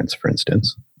clients, for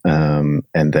instance. And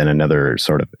then another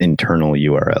sort of internal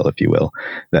URL, if you will,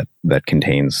 that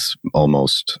contains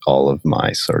almost all of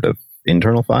my sort of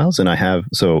internal files. And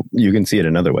so you can see it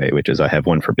another way, which is I have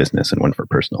one for business and one for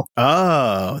personal.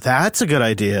 Oh, that's a good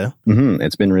idea. Mm-hmm.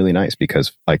 It's been really nice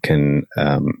because I can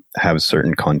have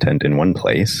certain content in one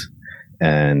place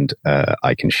and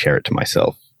I can share it to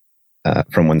myself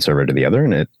from one server to the other.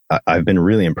 And I've been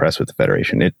really impressed with the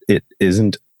Federation. It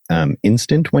isn't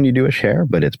instant when you do a share,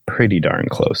 but it's pretty darn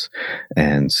close.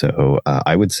 And so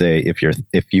I would say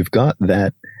if you've got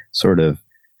that sort of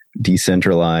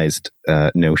decentralized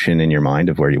notion in your mind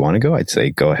of where you want to go, I'd say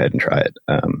go ahead and try it.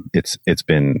 It's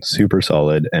been super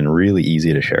solid and really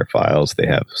easy to share files. They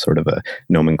have sort of a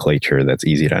nomenclature that's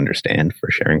easy to understand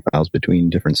for sharing files between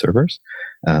different servers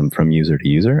from user to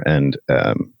user. And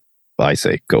I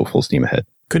say go full steam ahead.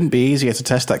 Couldn't be easier to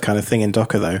test that kind of thing in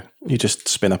Docker, though. You just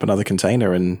spin up another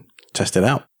container and test it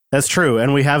out. That's true,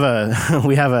 and we have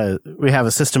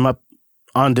a system up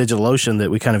on DigitalOcean that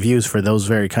we kind of use for those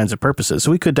very kinds of purposes. So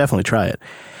we could definitely try it.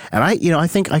 And I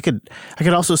think I could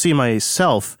also see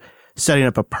myself setting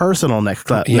up a personal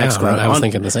Nextcloud. Nextcloud. I was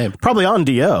thinking the same. Probably on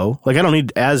DO. Like I don't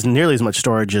need nearly as much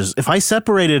storage as if I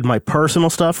separated my personal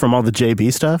stuff from all the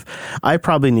JB stuff. I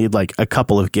probably need like a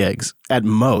couple of gigs at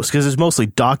most because it's mostly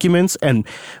documents and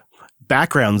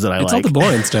backgrounds that I like. It's all the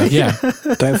boring stuff. Yeah.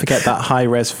 Don't forget that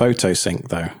high-res photo sync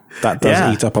though. That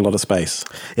does eat up a lot of space.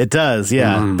 It does,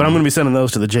 yeah. But I'm going to be sending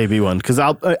those to the JB one because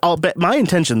I'll bet my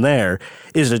intention there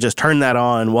is to just turn that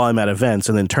on while I'm at events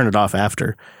and then turn it off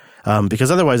after. Because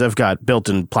otherwise I've got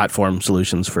built-in platform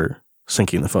solutions for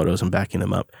syncing the photos and backing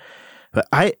them up. But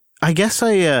I guess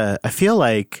I feel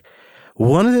like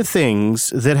one of the things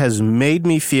that has made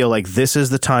me feel like this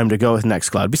is the time to go with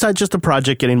Nextcloud, besides just the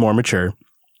project getting more mature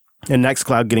and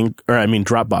Nextcloud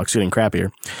Dropbox getting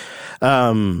crappier,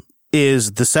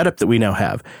 is the setup that we now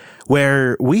have,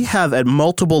 where we have at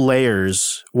multiple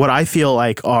layers what I feel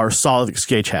like are solid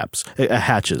escape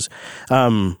hatches.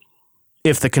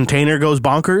 If the container goes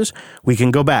bonkers, we can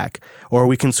go back, or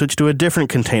we can switch to a different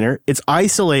container. It's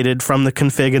isolated from the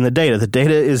config and the data. The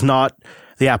data is not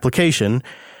the application.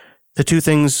 The two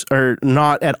things are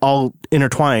not at all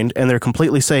intertwined, and they're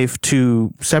completely safe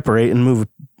to separate and move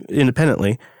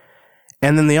independently.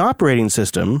 And then the operating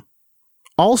system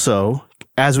also,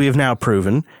 as we have now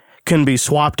proven, can be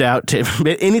swapped out to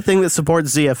anything that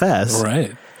supports ZFS.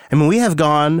 Right. I mean, we have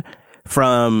gone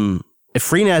from a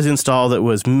FreeNAS install that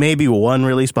was maybe one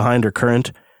release behind our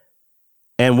current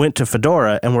and went to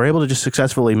Fedora, and we're able to just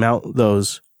successfully mount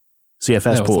those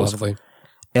ZFS pools. Lovely.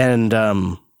 And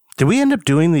did we end up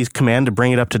doing these command to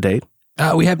bring it up to date?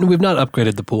 We've not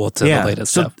upgraded the pool to the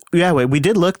latest stuff. Yeah, we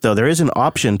did look, though. There is an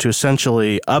option to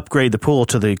essentially upgrade the pool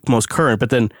to the most current, but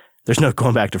then there's no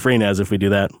going back to FreeNAS if we do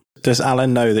that. Does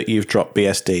Alan know that you've dropped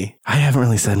BSD? I haven't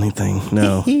really said anything,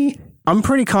 no. I'm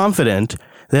pretty confident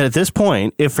that at this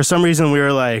point, if for some reason we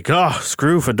were like, oh,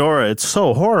 screw Fedora, it's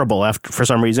so horrible for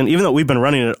some reason, even though we've been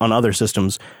running it on other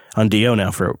systems on DO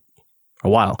now for a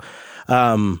while,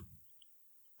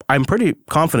 I'm pretty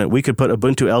confident we could put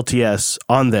Ubuntu LTS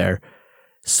on there,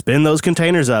 spin those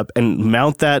containers up, and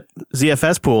mount that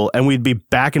ZFS pool, and we'd be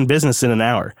back in business in an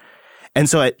hour. And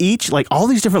so at each, like all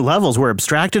these different levels, we're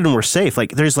abstracted and we're safe.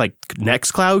 Like there's like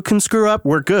Nextcloud can screw up,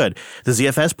 we're good. The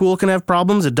ZFS pool can have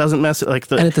problems. It doesn't mess like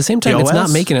the. And at the same time, it's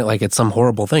not making it like it's some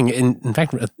horrible thing. In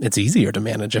fact, it's easier to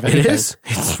manage. If anything. It is.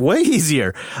 It's way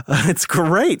easier. It's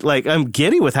great. Like I'm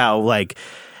giddy with how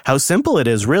simple it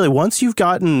is. Really, once you've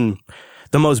gotten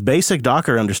the most basic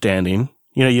Docker understanding,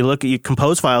 you look at your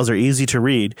compose files are easy to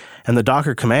read, and the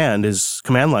Docker command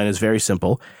line is very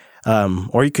simple.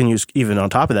 Or you can use, even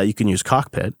on top of that, you can use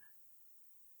Cockpit,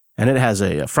 and it has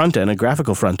a front end, a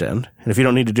graphical front end. And if you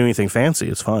don't need to do anything fancy,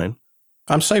 it's fine.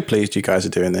 I'm so pleased you guys are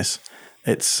doing this.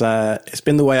 It's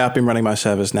been the way I've been running my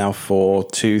servers now for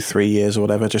 2-3 years or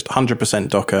whatever, just 100%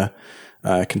 Docker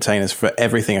containers for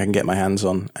everything I can get my hands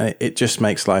on. And it just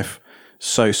makes life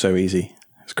so easy.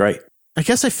 It's great. I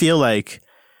guess I feel like,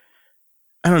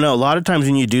 I don't know, a lot of times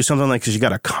when you do something like this, you got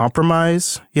to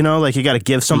compromise, like you got to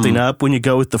give something up when you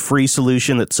go with the free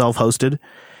solution that's self-hosted.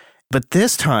 But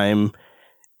this time,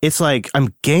 it's like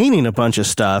I'm gaining a bunch of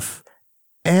stuff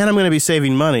and I'm going to be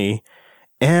saving money,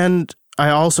 and I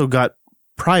also got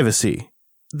privacy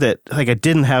that like I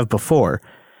didn't have before.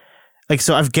 Like,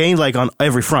 so I've gained like on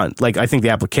every front. Like, I think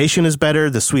the application is better.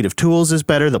 The suite of tools is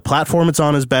better. The platform it's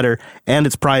on is better, and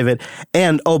it's private.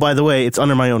 And oh, by the way, it's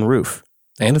under my own roof.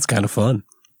 And it's kind of fun.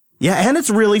 Yeah. And it's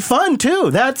really fun too.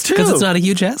 That's too. Because it's not a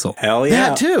huge hassle. Hell yeah.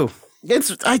 That too. This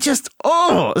is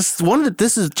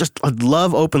just, I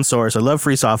love open source. I love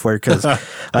free software because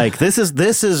like this is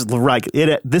like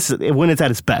this is when it's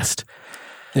at its best.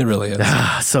 It really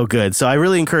is. So good. So I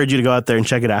really encourage you to go out there and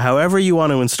check it out. However you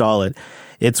want to install it,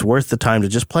 it's worth the time to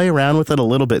just play around with it a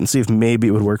little bit and see if maybe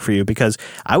it would work for you, because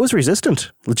I was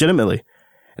resistant, legitimately.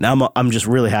 And I'm just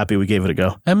really happy we gave it a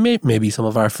go. And maybe some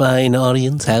of our fine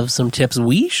audience have some tips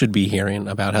we should be hearing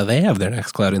about how they have their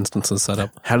Nextcloud instances set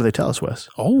up. How do they tell us, Wes?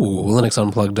 Oh,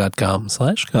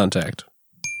 linuxunplugged.com/contact.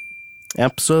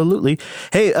 Absolutely.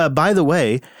 Hey, by the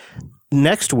way,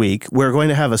 next week, we're going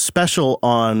to have a special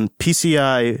on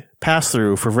PCI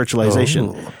pass-through for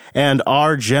virtualization and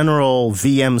our general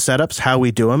VM setups, how we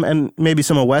do them, and maybe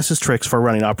some of Wes's tricks for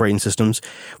running operating systems.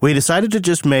 We decided to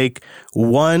just make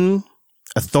one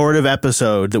authoritative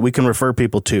episode that we can refer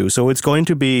people to. So it's going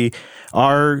to be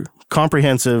our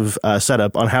comprehensive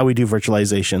setup on how we do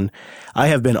virtualization. I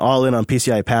have been all in on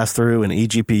PCI pass-through and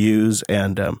eGPUs,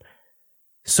 and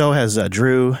so has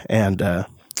Drew, and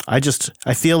I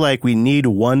feel like we need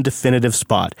one definitive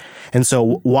spot. And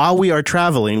so while we are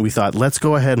traveling, we thought, let's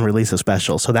go ahead and release a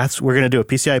special. So we're going to do a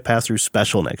PCI pass-through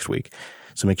special next week.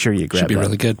 So make sure you grab that. Should be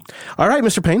really good. All right,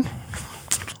 Mr. Payne.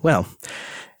 Well,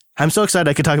 I'm so excited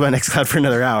I could talk about Nextcloud for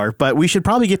another hour, but we should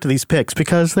probably get to these picks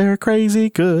because they're crazy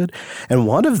good. And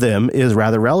one of them is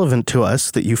rather relevant to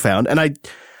us that you found. And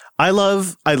I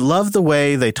love the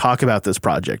way they talk about this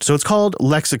project. So it's called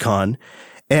Lexicon,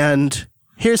 and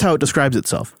here's how it describes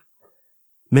itself.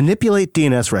 Manipulate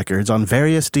DNS records on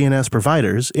various DNS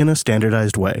providers in a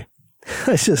standardized way.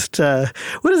 It's just,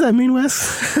 what does that mean,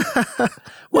 Wes?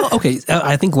 Well, okay,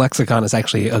 I think Lexicon is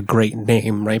actually a great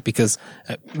name, right? Because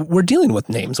we're dealing with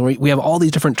names. We have all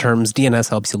these different terms. DNS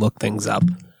helps you look things up.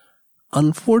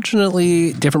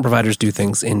 Unfortunately, different providers do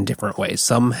things in different ways.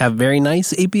 Some have very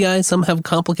nice APIs. Some have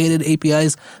complicated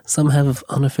APIs. Some have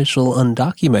unofficial,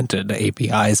 undocumented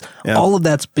APIs. Yeah. All of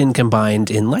that's been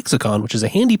combined in Lexicon, which is a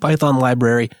handy Python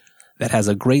library that has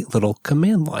a great little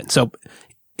command line. So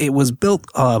it was built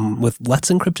with Let's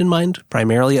Encrypt in mind,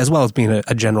 primarily, as well as being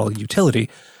a general utility.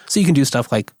 So you can do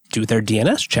stuff like do their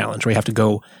DNS challenge, where you have to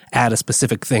go add a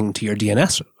specific thing to your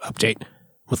DNS update.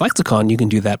 With Lexicon, you can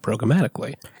do that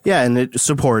programmatically. Yeah, and it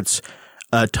supports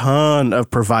a ton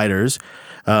of providers.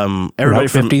 Everybody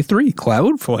Route 53,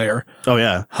 Cloudflare. Oh,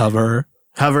 yeah. Hover,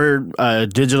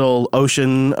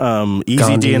 DigitalOcean, Easy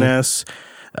Gandhi. DNS,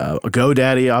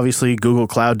 GoDaddy, obviously, Google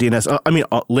Cloud DNS.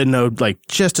 Linode, like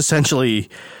just essentially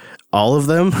all of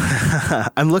them.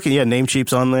 I'm looking,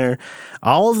 Namecheap's on there.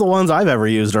 All of the ones I've ever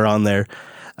used are on there.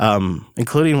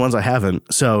 Including ones I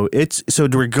haven't. So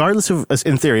regardless of,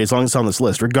 in theory, as long as it's on this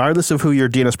list, regardless of who your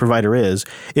DNS provider is,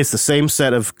 it's the same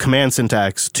set of command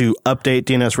syntax to update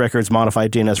DNS records, modify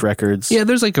DNS records. Yeah,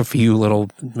 there's like a few little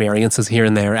variances here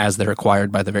and there as they're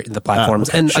required by the platforms.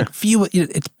 And sure. a few,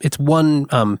 it's one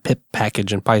pip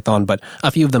package in Python, but a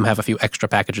few of them have a few extra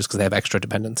packages because they have extra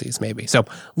dependencies maybe. So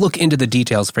look into the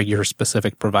details for your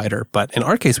specific provider. But in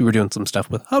our case, we were doing some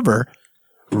stuff with Hover.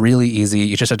 Really easy.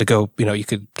 You just had to go, you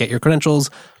could get your credentials,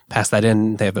 pass that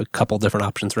in. They have a couple different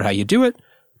options for how you do it,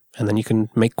 and then you can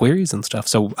make queries and stuff.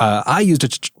 So I used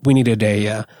it. We needed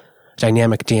a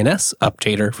dynamic DNS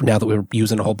updater for now that we were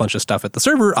using a whole bunch of stuff at the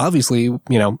server. Obviously,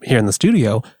 here in the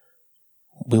studio,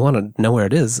 we want to know where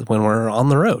it is when we're on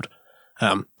the road.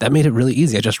 That made it really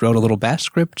easy. I just wrote a little bash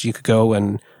script. You could go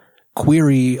and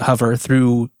query Hover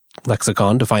through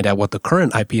Lexicon to find out what the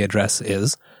current IP address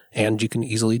is, and you can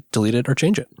easily delete it or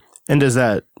change it. And does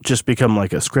that just become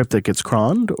like a script that gets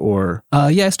croned, or?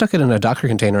 Yeah, I stuck it in a Docker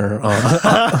container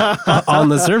on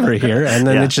the server here, and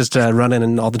then it's just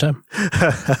running all the time.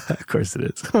 Of course it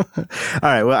is. All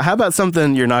right, well, how about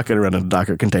something you're not going to run in a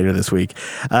Docker container this week?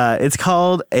 It's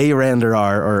called Arander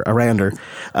or Arander.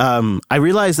 I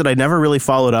realized that I never really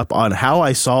followed up on how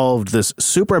I solved this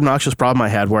super obnoxious problem I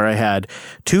had where I had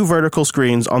two vertical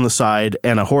screens on the side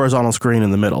and a horizontal screen in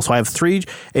the middle. So I have three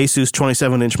Asus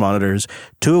 27-inch monitors,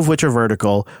 two of which are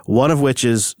vertical, one of which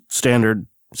is standard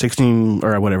 16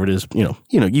 or whatever it is,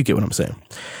 you get what I'm saying.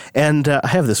 And I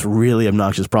have this really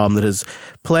obnoxious problem that has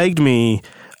plagued me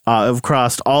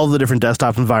across all the different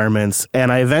desktop environments,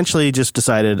 and I eventually just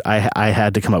decided I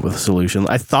had to come up with a solution.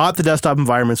 I thought the desktop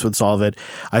environments would solve it.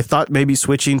 I thought maybe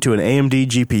switching to an AMD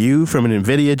GPU from an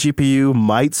NVIDIA GPU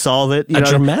might solve it. A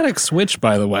dramatic switch,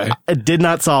 by the way. It did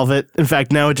not solve it. In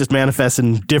fact, now it just manifests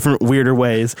in different, weirder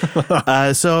ways.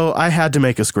 So I had to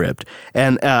make a script.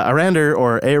 And Arandar,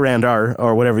 or Arandar,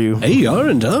 or whatever you...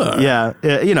 Arandar. Yeah.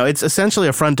 It's essentially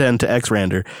a front end to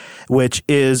Xrandar, which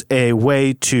is a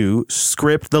way to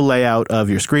script the layout of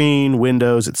your screen,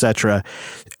 windows, etc.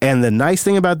 And the nice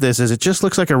thing about this is it just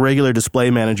looks like a regular display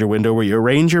manager window where you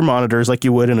arrange your monitors like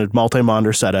you would in a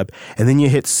multi-monitor setup, and then you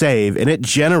hit save, and it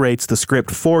generates the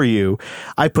script for you.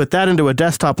 I put that into a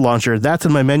desktop launcher. That's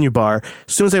in my menu bar.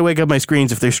 As soon as I wake up my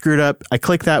screens, if they're screwed up, I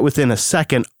click that within a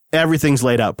second. Everything's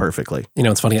laid out perfectly.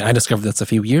 It's funny. I discovered this a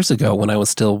few years ago when I was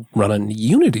still running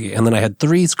Unity, and then I had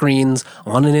 3 screens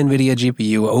on an NVIDIA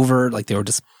GPU over, like they were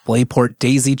DisplayPort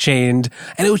daisy chained,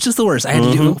 and it was just the worst. I had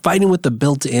to do fighting with the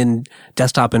built-in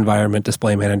desktop environment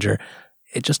display manager.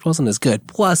 It just wasn't as good.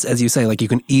 Plus, as you say, like you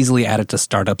can easily add it to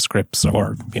startup scripts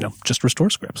or, just restore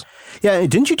scripts. Yeah,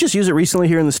 didn't you just use it recently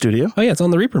here in the studio? Oh yeah, it's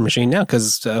on the Reaper machine now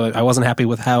because I wasn't happy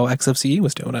with how XFCE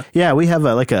was doing it. Yeah, we have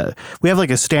a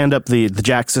stand up the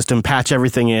jack system, patch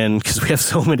everything in because we have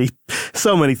so many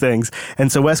things.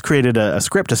 And so Wes created a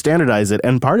script to standardize it,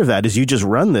 and part of that is you just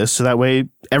run this so that way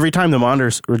every time the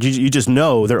monitors, or you just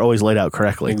know they're always laid out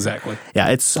correctly. Exactly. Yeah,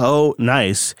 it's so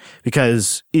nice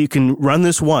because you can run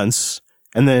this once.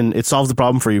 And then it solves the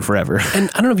problem for you forever. And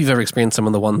I don't know if you've ever experienced some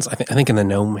of the ones, I think in the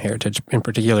GNOME heritage in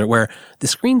particular, where the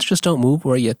screens just don't move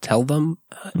where you tell them.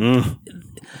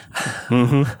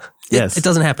 Yes. It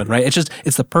doesn't happen, right?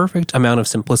 It's the perfect amount of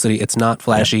simplicity. It's not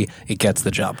flashy. It gets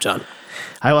the job done.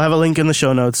 I will have a link in the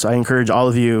show notes. I encourage all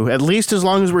of you, at least as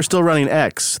long as we're still running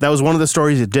X. That was one of the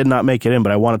stories that did not make it in,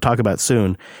 but I want to talk about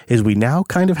soon, is we now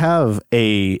kind of have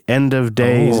a end of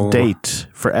days date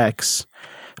for X.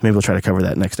 Maybe we'll try to cover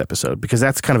that next episode because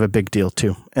that's kind of a big deal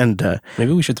too. And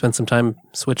maybe we should spend some time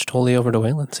switched totally over to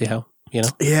Wayland, see how,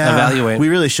 evaluate. We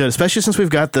really should, especially since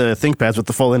we've got the ThinkPads with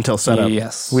the full Intel setup.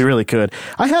 Yes. We really could.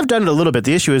 I have done it a little bit.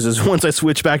 The issue is once I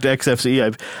switch back to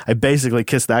XFCE, I basically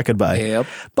kissed that goodbye. Yep.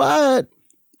 But,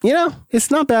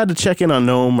 it's not bad to check in on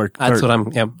GNOME or that's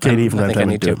what Katie from I think I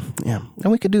need to. Yeah,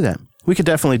 and we could do that. We could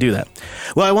definitely do that.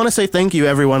 Well, I want to say thank you,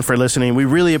 everyone, for listening. We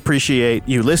really appreciate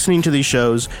you listening to these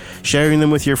shows, sharing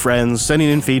them with your friends, sending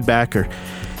in feedback, or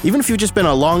even if you've just been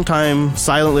a long-time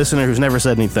silent listener who's never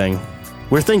said anything,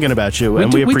 we're thinking about you,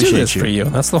 and we appreciate we do this you. For you.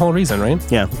 That's the whole reason, right?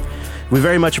 Yeah. We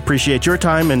very much appreciate your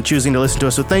time and choosing to listen to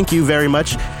us, so thank you very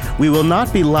much. We will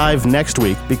not be live next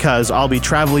week because I'll be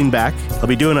traveling back. I'll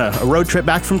be doing a road trip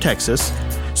back from Texas,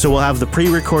 so we'll have the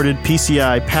pre-recorded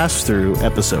PCI pass-through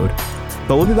episode.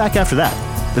 But we'll be back after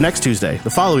that, the next Tuesday, the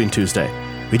following Tuesday.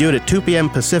 We do it at 2 p.m.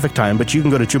 Pacific time, but you can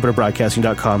go to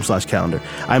jupiterbroadcasting.com/calendar.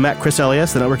 I'm at Chris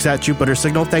Elias, the network's at Jupiter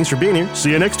Signal. Thanks for being here.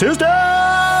 See you next Tuesday!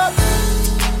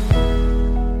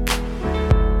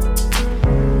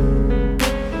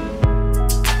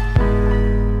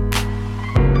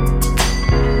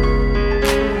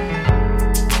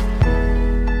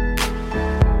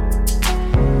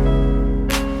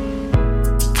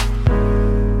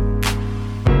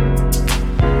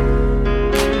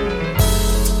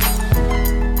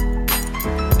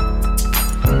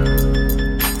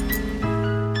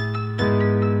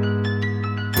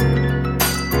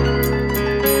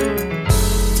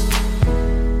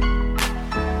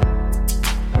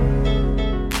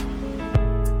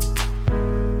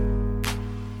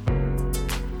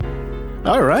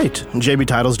 All right,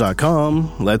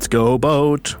 jbtitles.com. Let's go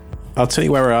boat. I'll tell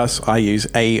you where else I use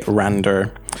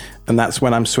Arandar, and that's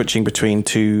when I'm switching between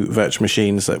 2 virtual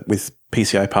machines with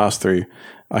PCI pass-through.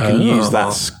 I can use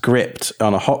that script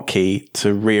on a hotkey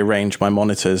to rearrange my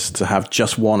monitors to have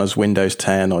just one as Windows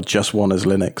 10 or just one as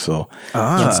Linux.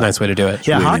 That's a nice way to do it.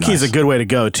 Yeah, really hotkey is a good way to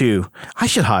go, too. I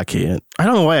should hotkey it. I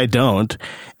don't know why I don't.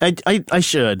 I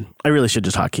should. I really should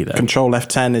just hotkey that. Control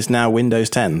F10 is now Windows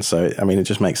 10, so, it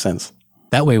just makes sense.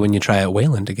 That way, when you try out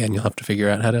Wayland again, you'll have to figure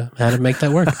out how to make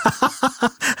that work.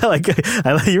 I like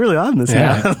you're really on this.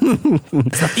 Yeah.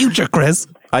 It's the future, Chris.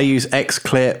 I use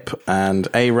XClip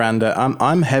and Arandar.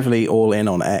 I'm heavily all in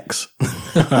on X.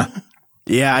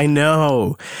 Yeah, I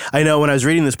know. When I was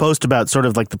reading this post about sort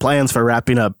of like the plans for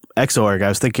wrapping up Xorg, I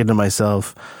was thinking to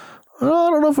myself, I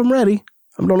don't know if I'm ready.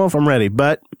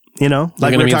 But, you're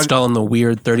going to be installing the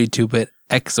weird 32-bit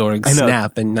Xorg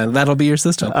snap, and that'll be your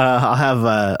system. I'll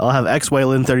have X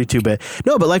Wayland 32-bit.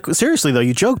 No, but seriously though,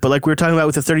 you joke, but like we were talking about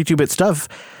with the 32-bit stuff,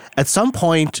 at some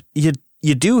point you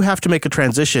you do have to make a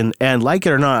transition, and like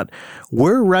it or not,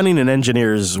 we're running an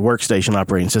engineer's workstation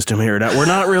operating system here. We're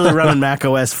not really running Mac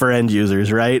OS for end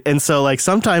users, right? And so like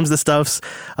sometimes the stuff's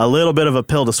a little bit of a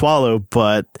pill to swallow,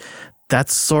 but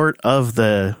that's sort of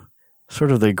the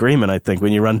agreement, I think,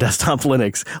 when you run desktop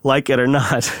Linux, like it or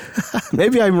not.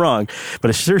 Maybe I'm wrong, but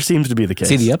it sure seems to be the case.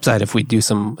 See, the upside, if we do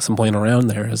some playing around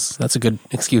there, is that's a good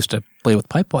excuse to play with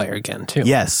Pipewire again, too.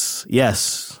 Yes.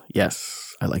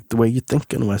 I like the way you're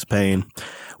thinking, Wes Payne.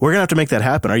 We're going to have to make that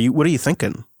happen. What are you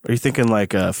thinking? Are you thinking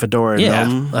like Fedora? Yeah,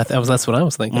 GNOME? that's what I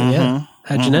was thinking, yeah.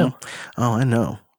 How'd you know? Oh, I know.